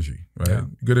 good energy, right? Yeah.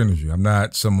 Good energy. I'm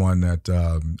not someone that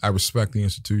I respect the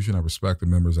institution. I respect the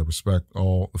members. I respect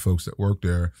all the folks that work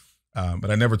there,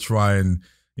 but I never try and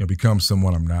become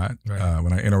someone I'm not. Right.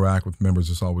 When I interact with members,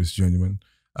 it's always genuine.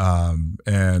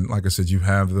 And like I said, you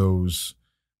have those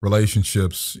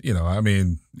relationships. I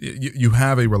mean, you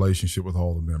have a relationship with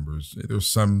all the members. There's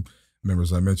some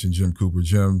members. I mentioned Jim Cooper.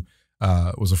 Jim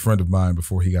was a friend of mine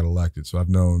before he got elected. So I've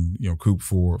known, Coop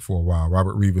for a while.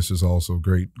 Robert Rivas is also a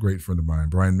great friend of mine.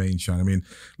 Brian Mainshine. I mean,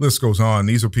 list goes on.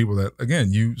 These are people that,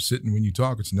 again, you sit and when you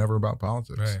talk, it's never about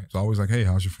politics. Right. It's always like, hey,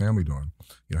 how's your family doing?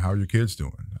 How are your kids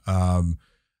doing? And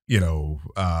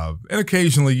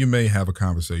occasionally you may have a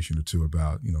conversation or two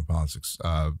about, politics.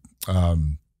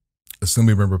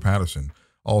 Assemblymember Patterson,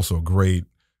 also a great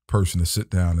person to sit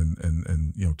down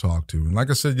and talk to. And like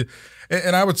I said,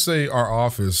 and I would say our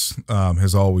office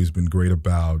has always been great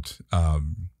about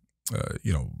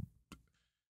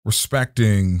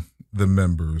respecting the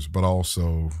members, but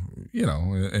also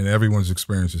and everyone's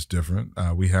experience is different.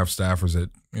 We have staffers that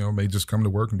may just come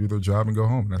to work and do their job and go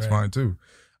home. That's fine too.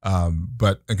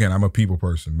 But again, I'm a people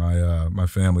person. My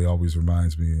family always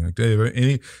reminds me, like,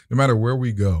 Dave, no matter where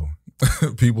we go,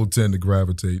 people tend to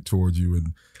gravitate towards you,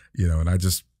 and and I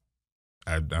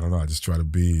don't know. I just try to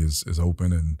be as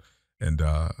open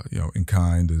and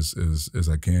kind as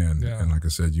I can. Yeah. And like I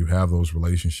said, you have those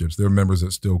relationships. There are members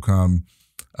that still come.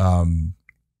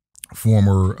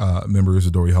 Former member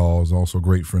Isidore Hall is also a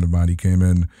great friend of mine. He came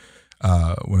in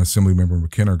when Assemblymember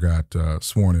McKenna got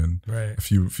sworn in a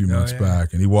few months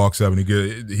back, and he walks up and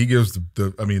he gives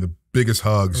the biggest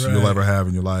hugs you'll ever have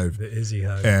in your life. The Izzy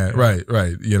hug. And right.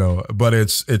 But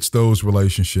it's those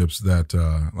relationships that,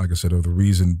 like I said, are the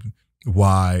reason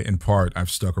why, in part, I've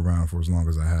stuck around for as long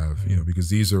as I have, because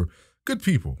these are good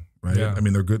people, right? Yeah. I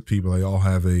mean, they're good people. They all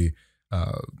have a,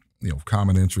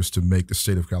 common interest to make the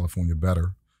state of California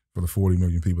better for the 40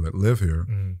 million people that live here.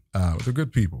 They're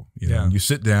good people, and you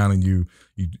sit down and you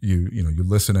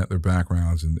listen at their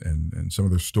backgrounds and some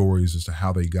of their stories as to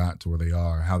how they got to where they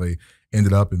are, how they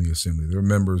ended up in the assembly. They're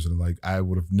members that are like, I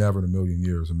would have never in a million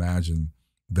years imagined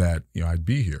that, I'd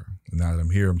be here. And now that I'm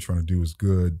here, I'm trying to do as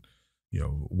good,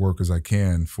 work as I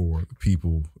can for the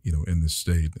people, in this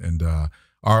state. And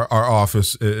our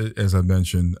office, as I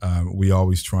mentioned, we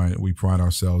always we pride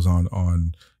ourselves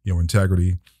on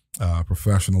integrity,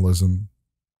 professionalism,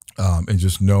 and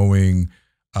just knowing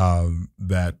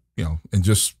that, and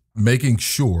just making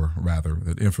sure, rather,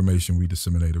 that information we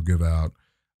disseminate or give out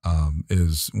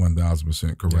is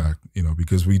 1,000% correct,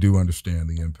 because we do understand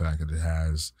the impact that it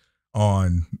has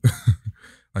on,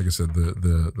 like I said,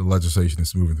 the legislation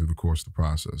that's moving through the course of the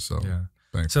process. So,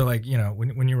 thanks. So, like,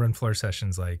 when you run floor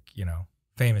sessions, like,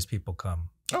 famous people come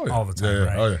all the time,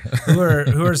 right? Oh, yeah.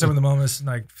 Who are some of the most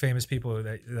like famous people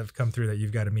that have come through that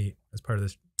you've got to meet as part of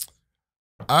this?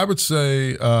 I would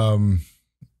say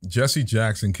Jesse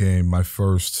Jackson came my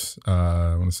first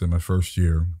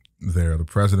year there. The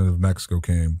president of Mexico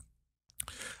came.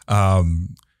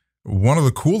 One of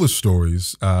the coolest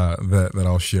stories that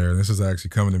I'll share, and this is actually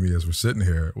coming to me as we're sitting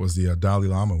here, was the Dalai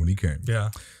Lama when he came.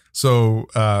 Yeah. So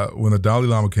when the Dalai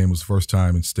Lama came, it was the first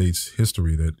time in state's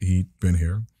history that he'd been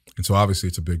here. And so obviously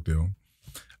it's a big deal.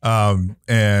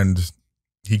 And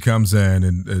he comes in,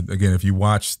 and again, if you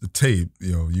watch the tape,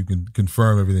 you can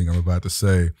confirm everything I'm about to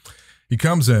say. He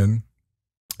comes in,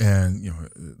 and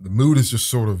the mood is just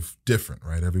sort of different,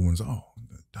 right? Everyone's,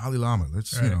 Dalai Lama,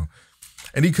 let's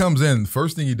And he comes in.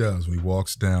 First thing he does when he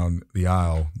walks down the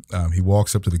aisle, he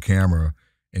walks up to the camera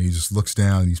and he just looks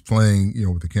down and he's playing,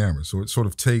 with the camera. So it sort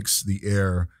of takes the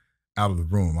air out of the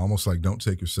room, almost like don't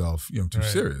take yourself, too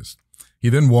serious. He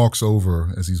then walks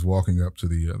over as he's walking up to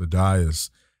the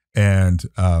dais, and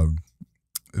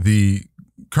the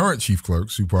current chief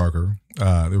clerk, Sue Parker,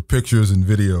 there are pictures and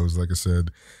videos, like I said,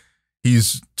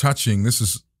 he's touching, this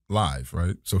is live,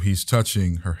 right? So he's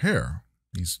touching her hair.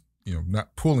 He's,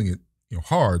 not pulling it,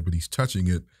 hard, but he's touching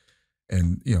it,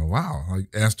 and wow, like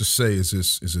as to say, is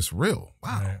this real?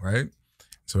 Wow, right?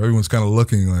 So everyone's kind of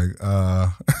looking like,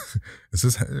 is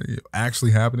this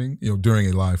actually happening? During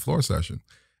a live floor session.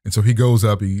 And so he goes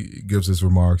up, he gives his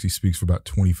remarks, he speaks for about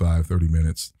 25, 30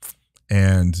 minutes,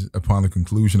 and upon the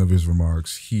conclusion of his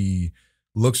remarks, he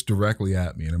looks directly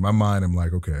at me, and in my mind, I'm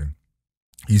like, okay,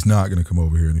 he's not going to come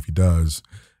over here, and if he does,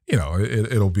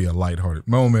 it'll be a lighthearted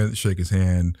moment, shake his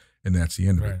hand, and that's the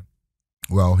end of it.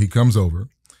 Well, he comes over,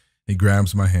 he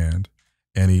grabs my hand,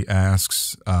 and he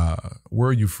asks, where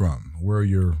are you from? Where are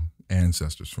your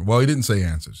ancestors from? Well, he didn't say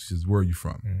ancestors. He says, where are you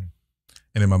from? Mm.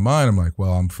 And in my mind, I'm like,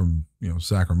 well, I'm from,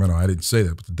 Sacramento. I didn't say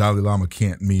that, but the Dalai Lama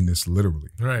can't mean this literally.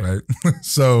 Right?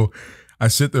 So I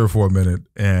sit there for a minute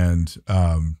and,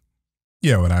 and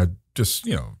I just,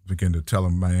 begin to tell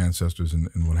him my ancestors and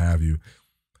what have you.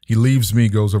 He leaves me,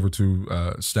 goes over to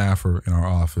a staffer in our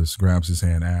office, grabs his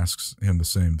hand, asks him the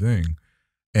same thing.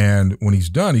 And when he's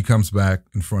done, he comes back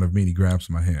in front of me and he grabs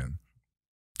my hand.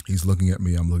 He's looking at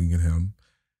me, I'm looking at him.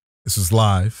 This is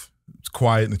live. It's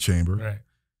quiet in the chamber. Right.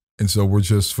 And so we're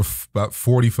just for about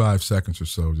 45 seconds or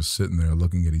so just sitting there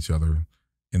looking at each other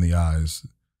in the eyes.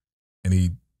 And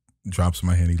he drops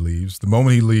my hand, he leaves. The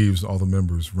moment he leaves, all the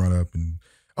members run up and,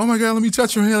 oh my God, let me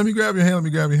touch your hand, let me grab your hand, let me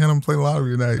grab your hand. I'm playing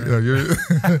lottery tonight.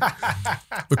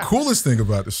 The coolest thing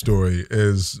about the story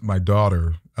is my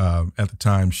daughter, at the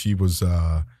time she was,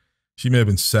 she may have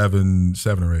been seven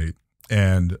or eight.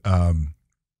 And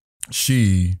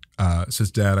she says,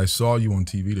 Dad, I saw you on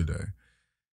TV today.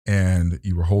 And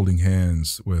you were holding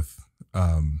hands with,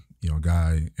 a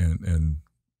guy, and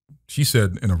she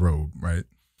said in a robe, right?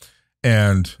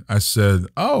 And I said,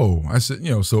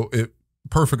 so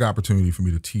perfect opportunity for me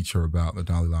to teach her about the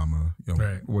Dalai Lama,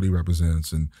 what he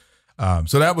represents. And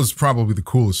so that was probably the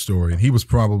coolest story. And he was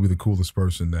probably the coolest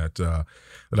person that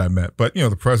I met. But,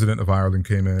 the president of Ireland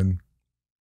came in.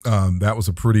 That was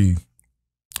a pretty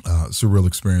surreal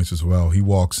experience as well. He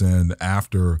walks in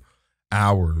after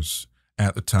hours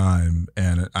at the time,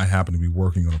 and I happened to be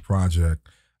working on a project.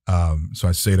 So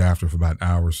I stayed after for about an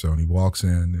hour or so, and he walks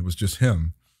in. It was just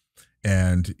him.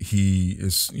 And he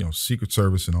is, Secret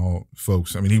Service and all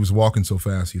folks. I mean, he was walking so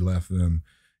fast, he left them.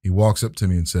 He walks up to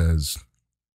me and says,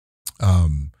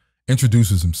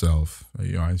 introduces himself.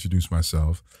 I introduce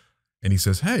myself. And he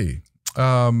says, hey,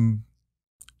 do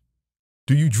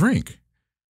you drink?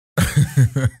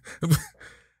 I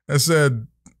said,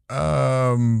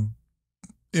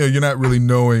 you're not really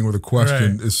knowing where the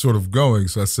question is sort of going.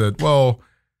 So I said,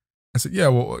 yeah,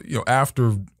 well,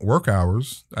 after work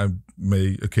hours, I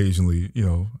may occasionally,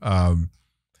 and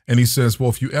he says, well,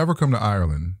 if you ever come to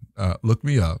Ireland, look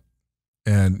me up,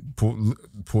 and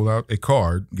pulled out a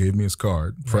card, gave me his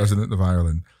card, President of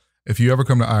Ireland. If you ever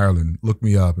come to Ireland, look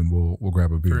me up and we'll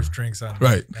grab a beer. First drinks on.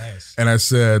 Right. Nice. And I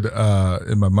said,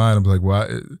 in my mind, I'm like,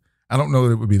 well, I don't know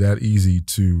that it would be that easy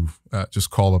to just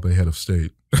call up a head of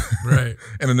state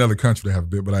in another country to have a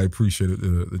beer, but I appreciated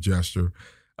the gesture.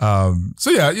 So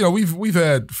yeah, we've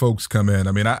had folks come in.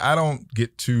 I mean, I don't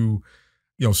get too,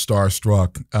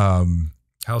 starstruck.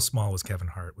 How small was Kevin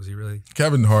Hart? Was he really?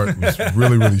 Kevin Hart was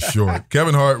really, really short.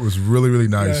 Kevin Hart was really, really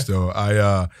nice, though.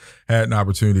 I had an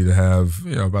opportunity to have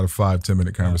about a 5-10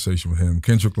 minute conversation with him.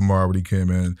 Kendrick Lamar, when he came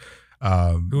in.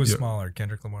 Who was smaller,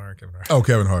 Kendrick Lamar or Kevin Hart? Oh,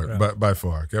 Kevin Hart, by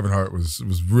far. Kevin Hart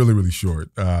was really, really short,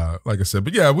 like I said.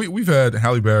 But yeah, we've had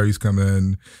Halle Berry's come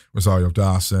in, Rosario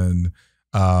Dawson.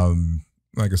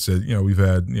 Like I said, we've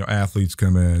had athletes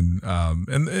come in,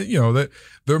 and that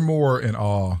they're more in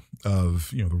awe of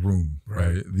the room,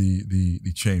 right?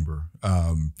 The chamber.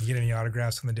 You get any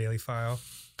autographs on the Daily File?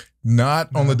 Not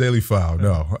on the Daily File,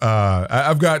 no.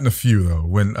 I've gotten a few though.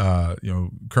 When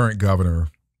current governor,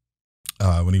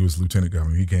 when he was lieutenant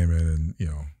governor, he came in and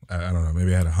I don't know,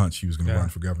 maybe I had a hunch he was going to run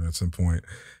for governor at some point.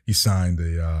 He signed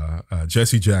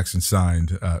Jesse Jackson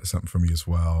signed something for me as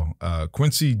well.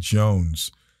 Quincy Jones.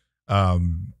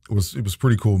 It was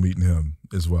pretty cool meeting him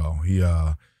as well. He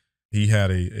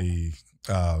had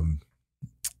I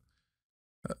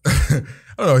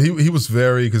don't know, he was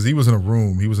very, because he was in a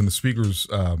room, he was in the speakers,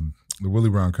 the Willie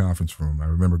Brown conference room. I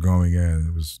remember going in,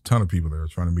 there was a ton of people there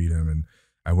trying to meet him, and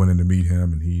I went in to meet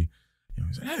him, and he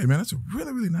said, "Hey man, that's a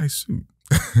really, really nice suit."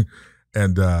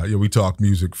 And we talked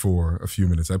music for a few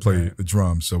minutes. I play the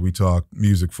drums, so we talked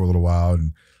music for a little while,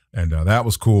 and that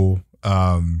was cool.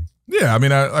 Yeah, I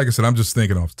mean, like I said, I'm just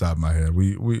thinking off the top of my head.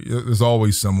 There's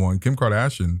always someone. Kim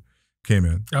Kardashian came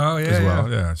in. Oh yeah, as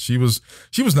well. Yeah, she was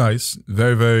nice,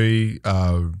 very, very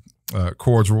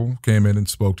cordial. Came in and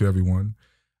spoke to everyone.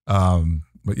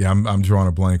 But yeah, I'm drawing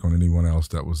a blank on anyone else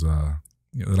that was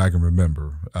that I can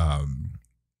remember.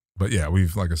 But yeah,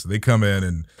 like I said, they come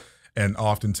in and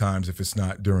oftentimes if it's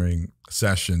not during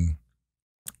session,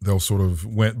 they'll sort of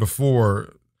went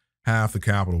before half the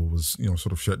Capitol was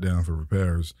sort of shut down for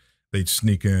repairs. They'd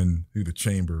sneak in through the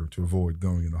chamber to avoid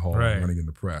going in the hall and running in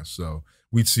the press. So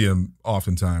we'd see them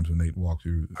oftentimes when they'd walk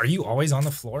through. Are you always on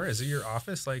the floor? Is it your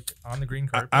office, like on the green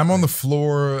carpet? I'm on the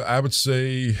floor, I would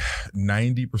say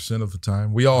 90% of the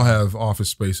time. We all have office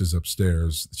spaces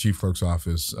upstairs. The chief clerk's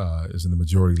office is in the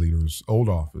majority leader's old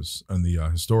office on the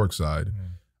historic side.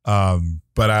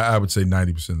 But I would say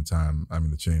 90% of the time I'm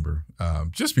in the chamber,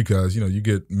 just because, you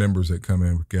get members that come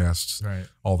in with guests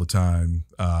all the time,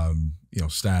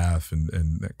 staff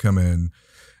and that come in.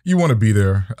 You want to be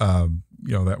there,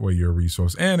 that way you're a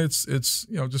resource. And it's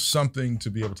just something to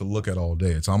be able to look at all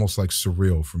day. It's almost like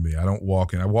surreal for me. I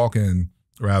walk in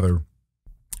rather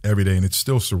every day, and it's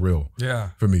still surreal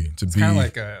for me to be. Kind of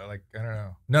like I don't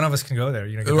know. None of us can go there.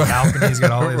 Get the balconies,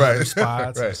 got all these other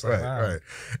spots. Right.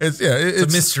 It's a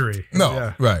mystery.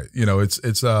 No, right.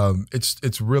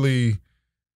 It's really.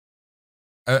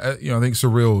 I think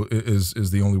surreal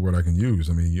is the only word I can use.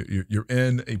 I mean, you're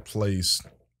in a place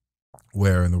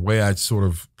where, and the way I sort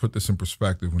of put this in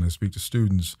perspective when I speak to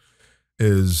students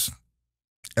is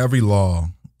every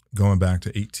law going back to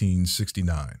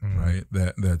 1869, right?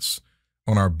 That's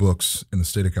on our books in the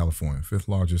state of California, 5th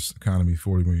largest economy,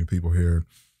 40 million people here.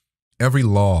 Every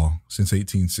law since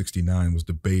 1869 was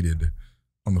debated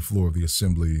on the floor of the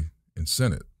Assembly and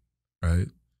Senate, right?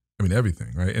 I mean,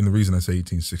 everything, right? And the reason I say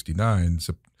 1869,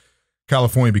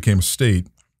 California became a state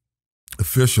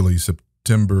officially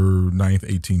September 9th,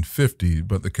 1850,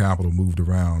 but the capital moved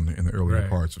around in the earlier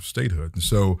parts of statehood. And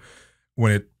so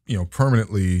when it,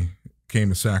 permanently came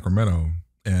to Sacramento,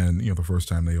 and, the first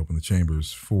time they opened the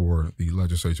chambers for the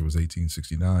legislature was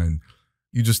 1869,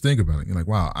 you just think about it. You're like,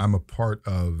 wow, I'm a part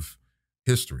of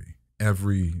history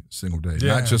every single day,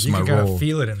 not just my role. You can kind of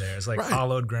feel it in there. It's like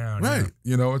hollowed ground. Right.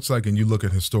 It's like, and you look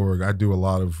at historic, I do a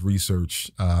lot of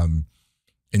research, and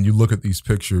you look at these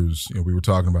pictures. We were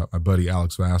talking about my buddy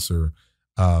Alex Vassar,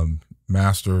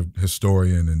 master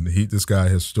historian, and this guy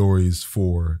has stories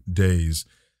for days.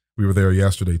 We were there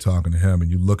yesterday talking to him,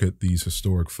 and you look at these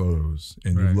historic photos,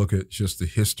 and you look at just the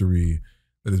history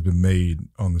that has been made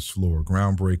on this floor,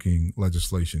 groundbreaking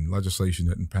legislation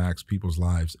that impacts people's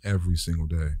lives every single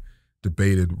day,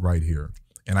 debated right here.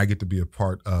 And I get to be a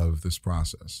part of this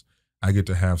process. I get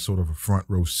to have sort of a front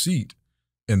row seat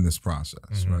in this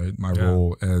process, right? My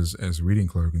role as reading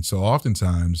clerk. And so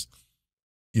oftentimes,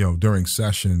 during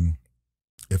session,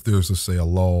 if there's, let's say, a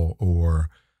law or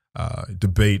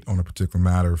debate on a particular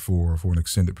matter for an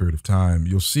extended period of time,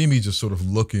 you'll see me just sort of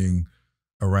looking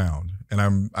around, and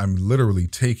I'm literally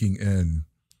taking in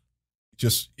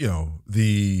just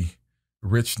the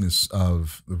richness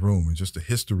of the room and just the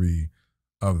history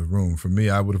of the room. For me,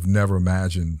 I would have never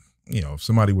imagined, if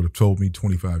somebody would have told me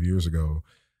 25 years ago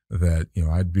that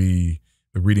I'd be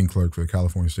the reading clerk for the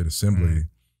California State Assembly,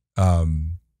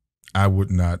 I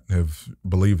would not have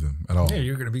believed them at all. Yeah,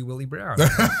 you're going to be Willie Brown.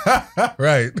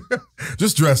 Right.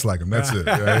 Just dress like him. That's it,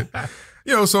 right?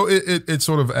 so it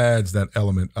sort of adds that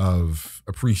element of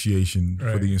appreciation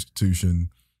for the institution,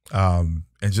 and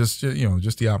just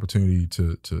just the opportunity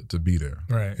to be there.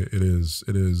 Right. It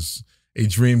is a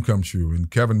dream come true.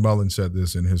 And Kevin Mullen said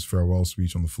this in his farewell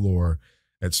speech on the floor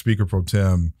at Speaker Pro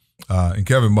Tem. And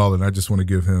Kevin Mullen, I just want to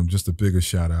give him just the biggest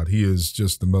shout out. He is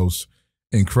just the most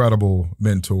incredible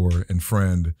mentor and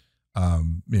friend,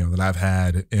 that I've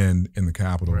had in the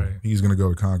Capitol. Right. He's going to go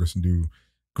to Congress and do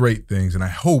great things, and I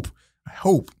hope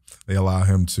they allow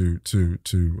him to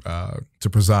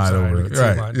preside over it.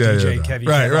 Right. DJ Kevy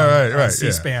Right.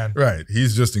 C-SPAN. Yeah. Right.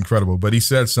 He's just incredible. But he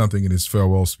said something in his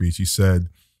farewell speech. He said,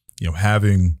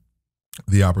 having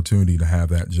the opportunity to have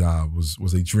that job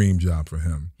was a dream job for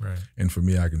him. Right. And for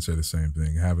me, I can say the same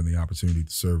thing. Having the opportunity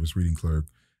to serve as reading clerk,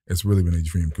 it's really been a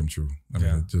dream come true. I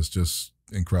mean, just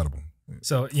incredible.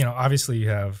 So, obviously you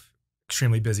have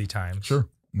extremely busy times. Sure.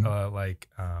 Like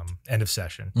end of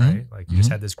session, right? Like you just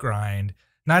had this grind.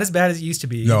 Not as bad as it used to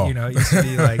be. No. It used to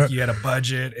be like you had a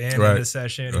budget and end of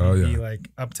session. And you'd be like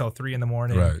up till 3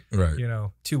 a.m.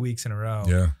 Right. 2 weeks in a row.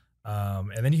 Yeah.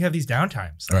 And then you have these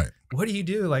downtimes. Like, what do you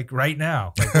do like right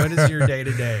now? Like what is your day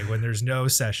to day when there's no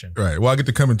session? Right. Well, I get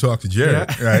to come and talk to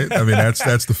Jared. Right. I mean,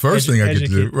 that's the first thing I get to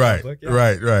do. Right.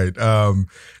 Right.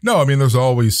 No, I mean, there's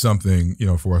always something,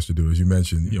 for us to do. As you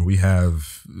mentioned, we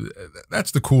have,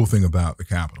 that's the cool thing about the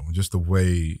Capitol, just the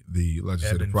way the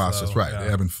legislative process, the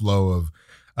ebb and flow of,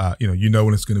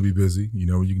 when it's going to be busy,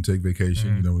 when you can take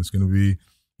vacation, when it's going to be,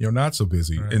 not so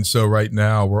busy. Right. And so right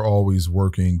now we're always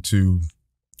working to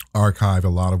archive a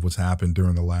lot of what's happened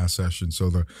during the last session. So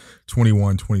the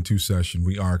 21-22 session,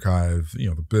 we archive,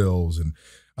 the bills, and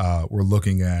we're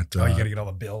looking at. You got to get all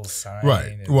the bills signed.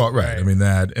 Right. Right. I mean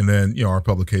that, and then our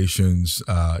publications,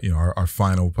 our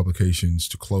final publications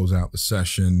to close out the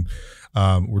session.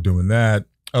 We're doing that.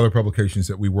 Other publications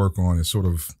that we work on is sort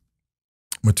of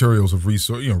materials of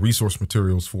resource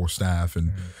materials for staff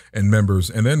and members,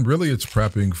 and then really it's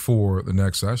prepping for the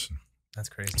next session. That's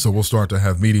crazy. So we'll start to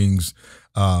have meetings,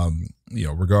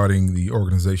 regarding the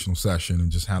organizational session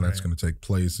and just how that's going to take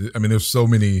place. I mean, there's so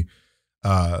many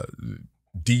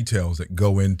details that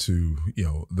go into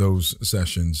those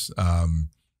sessions.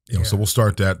 So we'll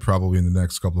start that probably in the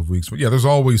next couple of weeks. But there's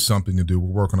always something to do.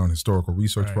 We're working on historical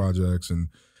research projects and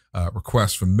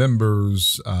requests from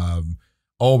members.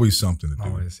 Always something to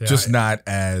do. Just not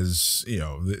as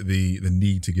the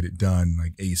need to get it done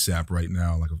like ASAP right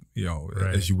now, like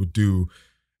as you would do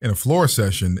in a floor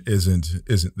session isn't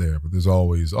there. But there's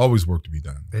always work to be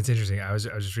done. It's interesting. I was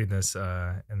just reading this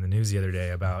in the news the other day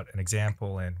about an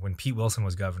example, and when Pete Wilson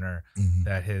was governor,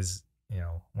 that his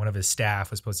one of his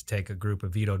staff was supposed to take a group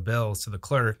of vetoed bills to the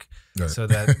clerk so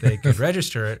that they could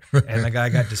register it, and the guy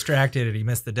got distracted and he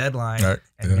missed the deadline,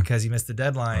 and because he missed the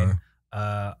deadline.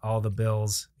 All the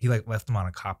bills, he left them on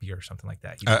a copy or something like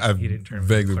that. He didn't turn them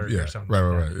to the clerk or something.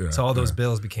 Right. So all those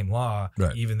bills became law,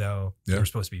 even though they were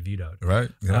supposed to be vetoed. Right.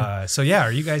 Yeah.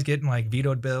 Are you guys getting like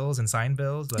vetoed bills and signed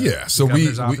bills? So the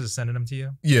governor's office is sending them to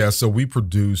you. Yeah. So we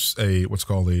produce what's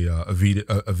called a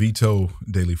veto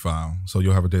daily file. So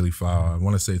you'll have a daily file. I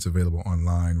want to say it's available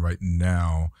online right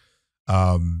now.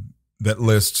 That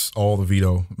lists all the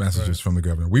veto messages from the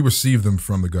governor. We receive them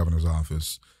from the governor's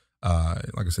office.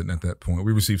 Like I said, at that point,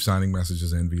 we receive signing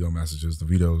messages and veto messages. The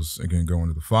vetoes, again, go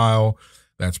into the file.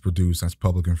 That's produced. That's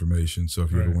public information. So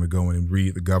if you ever want to go in and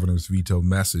read the governor's veto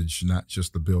message, not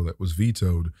just the bill that was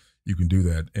vetoed, you can do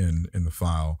that in the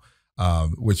file,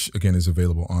 which, again, is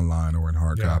available online or in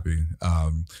hard copy.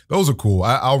 Those are cool.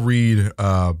 I'll read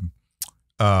the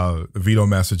veto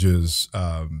messages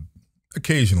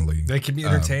occasionally. They can be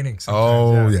entertaining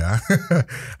sometimes.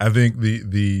 I think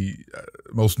the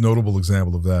most notable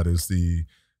example of that is the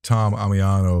Tom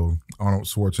Amiano, Arnold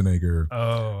Schwarzenegger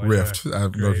rift. I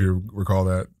don't know if you recall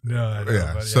that. No, I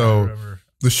don't. But so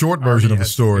the short version of the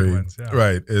story,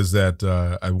 is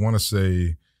that I want to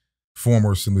say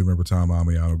former Assemblymember Tom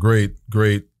Amiano, great,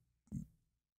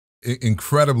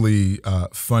 incredibly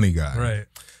funny guy. Right.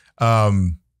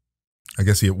 I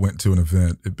guess he went to an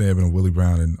event. It may have been a Willie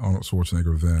Brown and Arnold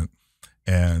Schwarzenegger event,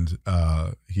 and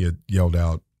he had yelled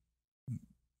out,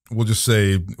 we'll just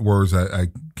say words I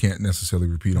can't necessarily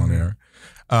repeat on air,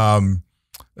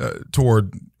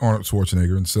 toward Arnold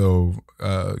Schwarzenegger. And so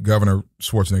Governor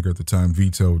Schwarzenegger at the time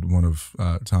vetoed one of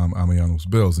Tom Amiano's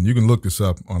bills. And you can look this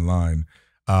up online.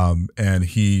 And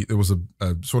there was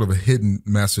a sort of a hidden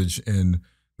message in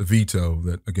the veto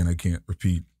that, again, I can't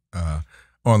repeat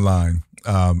online.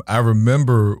 I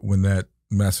remember when that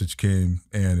message came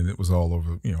in, and it was all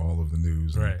over the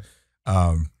news. Right.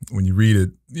 And, when you read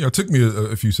it, it took me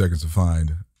a few seconds to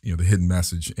find, the hidden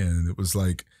message. And it was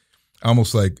like,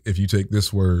 almost like if you take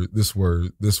this word, that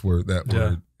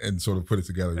word, and sort of put it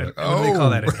together. Like, what do they call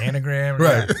that? An anagram?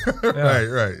 Right.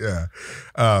 Right.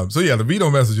 Yeah. So yeah, the veto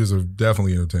messages are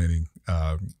definitely entertaining.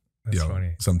 That's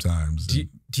funny. Sometimes. Do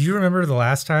you remember the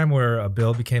last time where a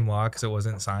bill became law because it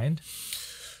wasn't signed?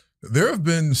 There have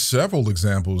been several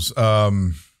examples.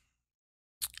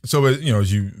 So,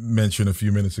 as you mentioned a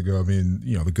few minutes ago, I mean,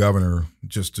 the governor,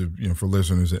 just to, for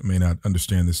listeners that may not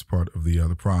understand this part of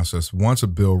the process, once a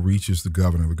bill reaches the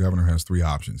governor has three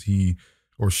options. He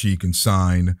or she can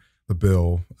sign the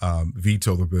bill,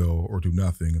 veto the bill, or do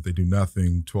nothing. If they do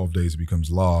nothing, 12 days it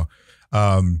becomes law.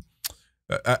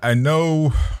 I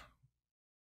know,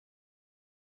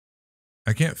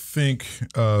 I can't think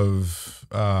of,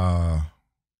 I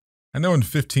know in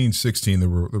 1516 there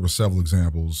were several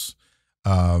examples.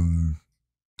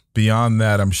 Beyond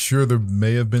that, I'm sure there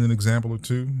may have been an example or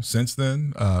two since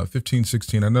then.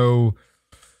 1516, I know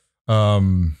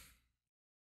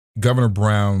Governor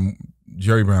Brown,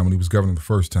 Jerry Brown, when he was governor the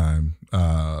first time,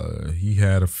 he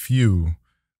had a few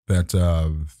that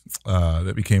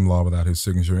that became law without his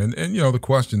signature. And the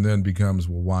question then becomes,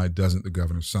 well, why doesn't the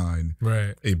governor sign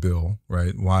a bill,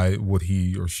 right? Why would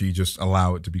he or she just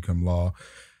allow it to become law?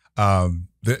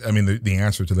 The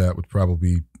answer to that would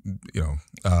probably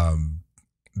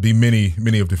be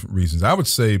many of different reasons. I would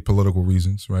say political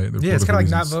reasons, right? It's kind of like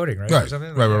not voting, right? Right.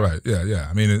 Right. Yeah.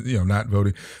 I mean, not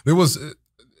voting. There was a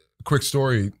quick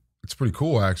story. It's pretty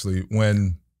cool, actually,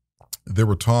 when there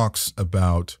were talks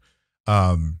about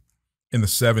in the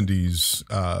 70s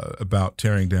about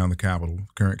tearing down the Capitol,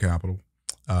 current Capitol,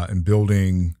 and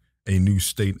building a new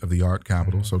state-of-the-art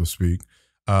Capitol, so to speak.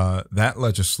 That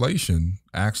legislation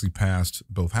actually passed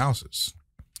both houses.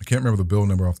 I can't remember the bill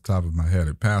number off the top of my head.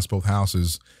 It passed both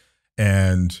houses,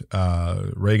 and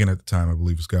Reagan at the time, I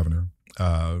believe, was governor,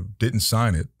 didn't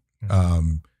sign it,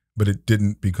 but it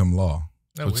didn't become law.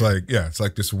 So it's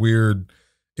like this weird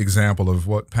example of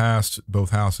what passed both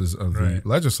houses of the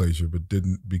legislature, but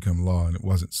didn't become law, and it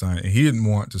wasn't signed. And he didn't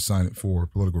want to sign it for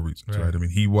political reasons, right? I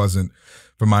mean, he wasn't,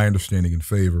 from my understanding, in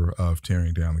favor of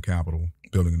tearing down the Capitol,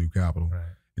 building a new Capitol. Right.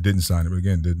 It didn't sign it, but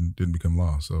again, didn't become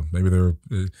law. So maybe there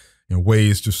are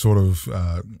ways to sort of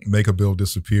make a bill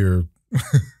disappear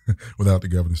without the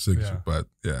governor's signature. But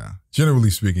generally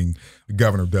speaking, the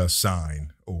governor does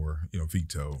sign or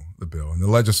veto the bill, and the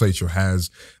legislature has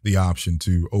the option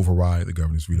to override the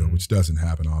governor's veto, which doesn't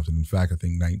happen often. In fact, I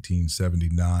think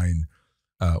 1979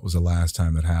 was the last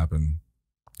time that happened.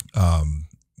 I'm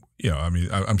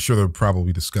sure there are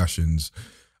probably discussions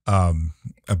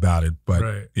about it,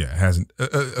 but it hasn't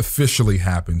officially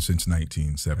happened since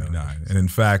 1979. And in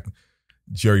fact,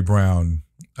 Jerry Brown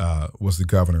was the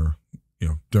governor,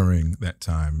 during that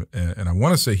time. And I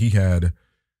want to say he had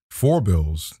 4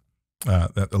 bills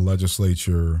that the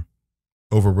legislature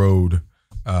overrode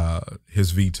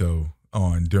his veto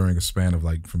on during a span of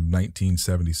from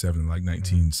 1977 to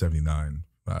 1979.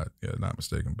 Not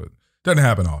mistaken, but it doesn't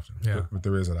happen often. But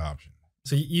there is an option.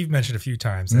 So you've mentioned a few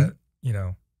times that,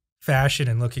 fashion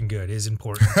and looking good is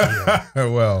important to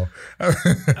you. Well,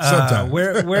 sometimes.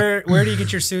 Where do you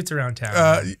get your suits around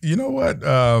town? You know what?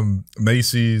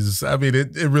 Macy's. I mean,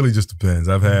 it really just depends.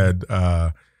 I've had.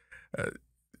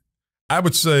 I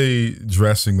would say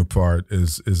dressing the part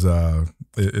is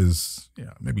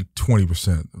maybe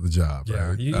 20% of the job.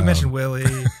 Yeah, right? You mentioned Willie.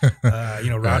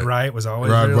 Rod Wright was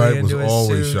always really into his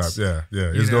suits. Sharp.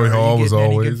 Yeah. His Dory Hall was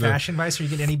always. Any good fashion advice, or you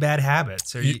get any bad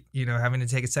habits, or having to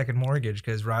take a second mortgage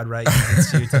because Rod Wright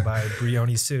convinced you to buy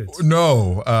Brioni suits?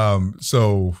 No. I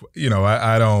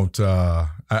don't.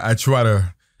 I try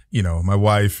to. My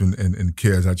wife and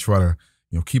kids. I try to.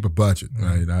 Keep a budget,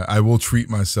 right? I will treat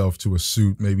myself to a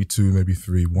suit, maybe 2, maybe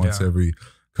 3, once every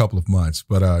couple of months.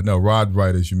 But no, Rod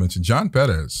Wright, as you mentioned, John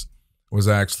Pettis was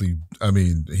actually,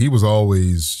 he was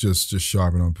always just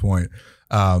sharp and on point.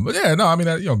 But yeah, no,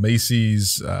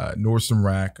 Macy's, Nordstrom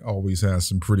Rack always has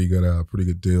some pretty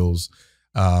good deals.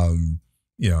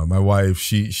 My wife,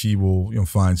 she will,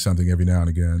 find something every now and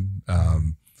again.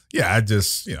 I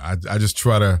just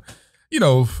try to,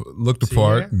 look the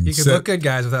part. And you can look good,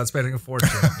 guys, without spending a fortune.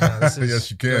 Yes,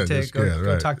 you can.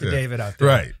 Go talk to David out there.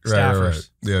 Right.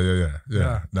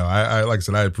 Yeah. No, I like I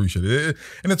said, I appreciate it.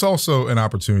 And it's also an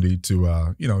opportunity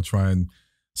to, try and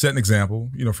set an example,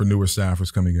 for newer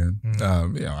staffers coming in.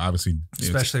 Obviously.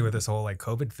 Especially with this whole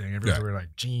COVID thing. Everyone's wearing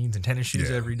jeans and tennis shoes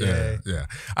every day. Yeah.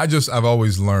 I've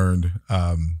always learned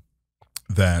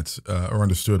that, or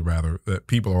understood rather, that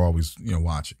people are always,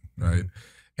 watching, right?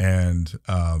 And,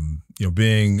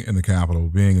 being in the Capitol,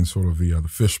 being in sort of the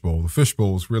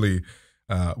fishbowl is really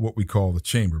what we call the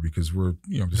chamber, because we're,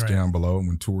 just down below. And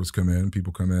when tours come in,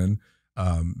 people come in,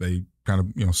 They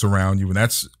kind of, surround you. And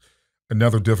that's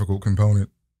another difficult component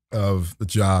of the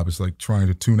job. It's like trying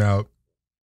to tune out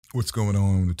what's going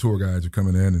on when the tour guides are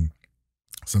coming in. And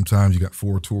sometimes you got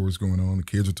 4 tours going on. The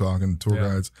kids are talking, the tour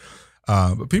guides.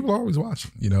 But people are always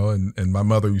watching, and my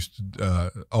mother used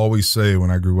to always say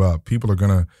when I grew up, people are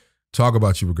going to talk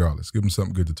about you regardless. Give them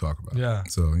something good to talk about. Yeah.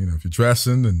 So, if you're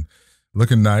dressing and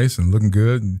looking nice and looking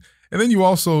good, and then you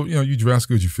also, you dress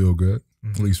good, you feel good.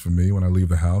 At least for me, when I leave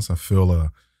the house, I feel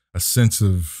a sense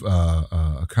of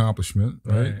accomplishment,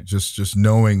 right? Just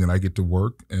knowing that I get to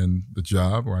work in the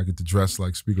job, or I get to dress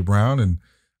like Speaker Brown, and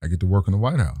I get to work in the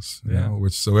White House,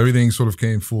 so everything sort of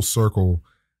came full circle,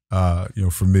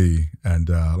 for me. And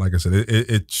like I said,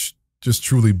 it's just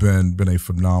truly been a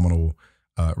phenomenal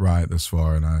ride thus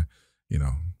far. And I,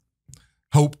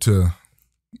 hope to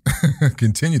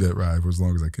continue that ride for as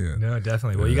long as I can. No,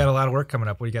 definitely. Well, you got a lot of work coming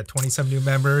up. Well, you got 20-some new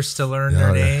members to learn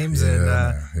their names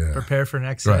and prepare for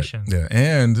next session. Yeah.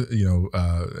 And,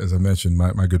 as I mentioned,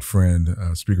 my good friend,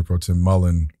 Speaker Pro Tem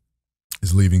Mullen,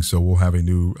 is leaving. So we'll have a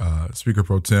new Speaker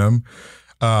Pro Tem.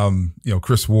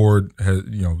 Chris Ward has,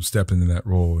 stepped into that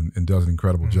role and does an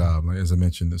incredible job. Like, as I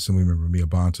mentioned, Assemblymember Mia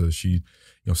Bonta, she,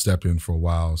 stepped in for a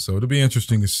while. So it'll be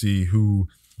interesting to see who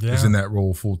is in that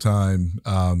role full time.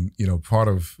 Part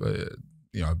of,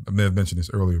 I may have mentioned this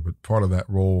earlier, but part of that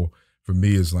role for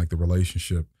me is like the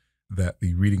relationship that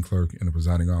the reading clerk and the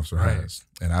presiding officer has.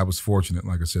 And I was fortunate,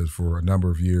 like I said, for a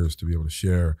number of years to be able to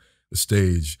share the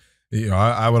stage.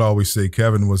 I would always say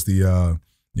Kevin was the,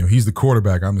 he's the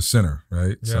quarterback, I'm the center,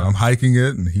 right? Yeah. So I'm hiking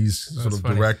it, and he's sort of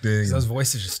directing. Those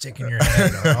voices just stick in your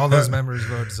head. All those members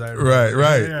vote desire.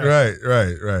 Right.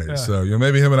 Yeah. So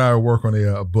maybe him and I will work on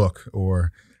a book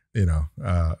or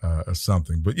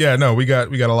something. But we got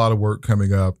a lot of work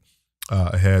coming up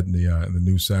ahead in the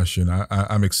new session.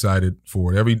 I'm excited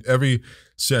for it. Every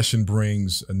session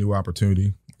brings a new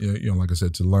opportunity. Like I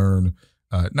said, to learn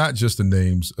not just the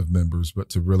names of members, but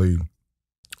to really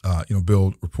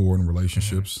build rapport and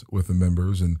relationships with the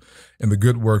members and the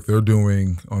good work they're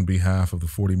doing on behalf of the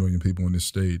 40 million people in this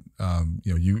state.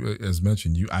 You, as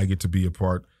mentioned, I get to be a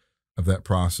part of that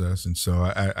process. And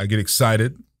so I get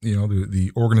excited.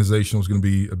 The organizational is going to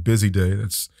be a busy day.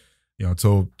 That's, I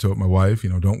told my wife,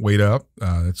 don't wait up.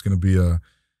 It's going to be a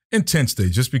intense day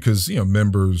just because,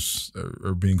 members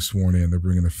are being sworn in. They're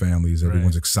bringing their families.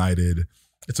 Everyone's excited.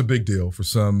 It's a big deal for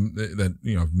some that,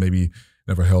 maybe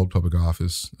never held public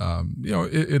office.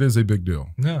 It is a big deal.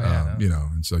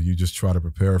 And so you just try to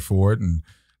prepare for it and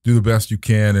do the best you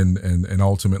can and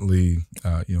ultimately,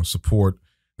 support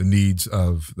the needs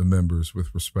of the members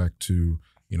with respect to,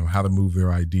 how to move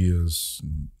their ideas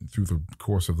through the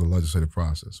course of the legislative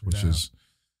process, which is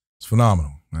it's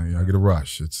phenomenal. I get a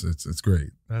rush. It's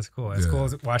great. That's cool. It's cool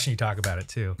watching you talk about it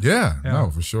too. Yeah. No,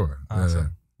 for sure.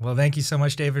 Awesome. Well, thank you so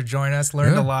much, David, for joining us.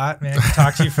 Learned a lot, man. Could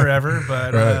talk to you forever,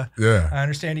 but I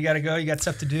understand you got to go. You got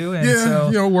stuff to do.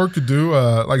 And work to do.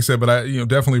 Like I said, but I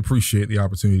definitely appreciate the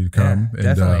opportunity to come.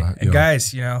 Definitely. And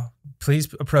guys,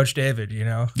 please approach David.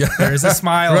 There is a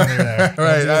smile under there.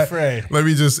 Right. Don't be afraid. Let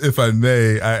me just, if I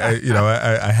may,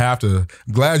 I have to.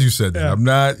 I'm glad you said that. I'm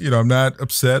not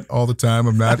upset all the time.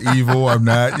 I'm not evil. I'm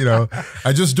not.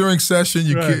 I just during session,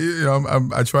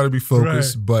 I try to be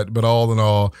focused, but all in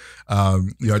all, I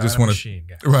just want to.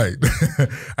 Right.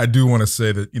 I do want to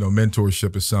say that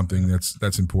mentorship is something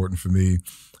that's important for me,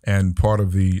 and part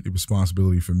of the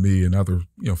responsibility for me and other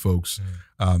folks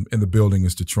in the building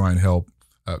is to try and help.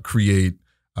 Create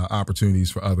opportunities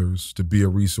for others, to be a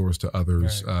resource to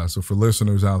others. Right. So for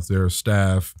listeners out there,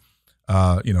 staff,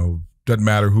 doesn't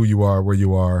matter who you are, where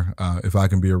you are, if I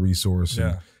can be a resource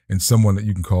and someone that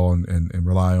you can call and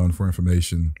rely on for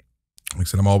information, like I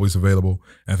said, I'm always available.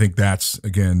 And I think that's,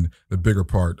 again, the bigger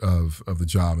part of the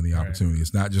job and the opportunity.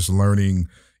 It's not just learning,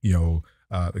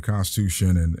 the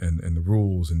Constitution and the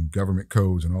rules and government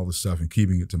codes and all this stuff and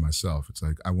keeping it to myself. It's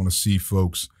like I want to see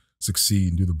folks succeed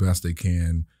and do the best they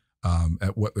can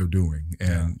at what they're doing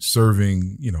and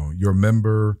serving, your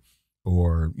member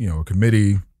or, a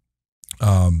committee.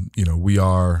 We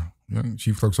are,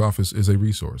 Chief Clerk's office is a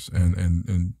resource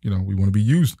and we want to be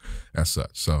used as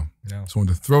such. So just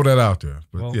wanted to throw that out there.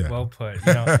 But well put.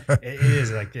 It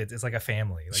is like, it's like a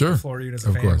family. Like sure. The Florida unit is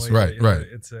a family. Of course. Right.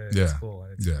 It's cool.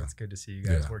 It's good to see you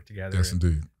guys work together. Yes,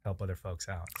 indeed. Help other folks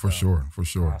out. For sure.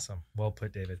 Awesome. Well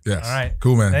put, David. Yes. All right.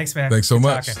 Cool, man. Thanks, man. Thanks so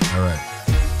much. Talking. All right.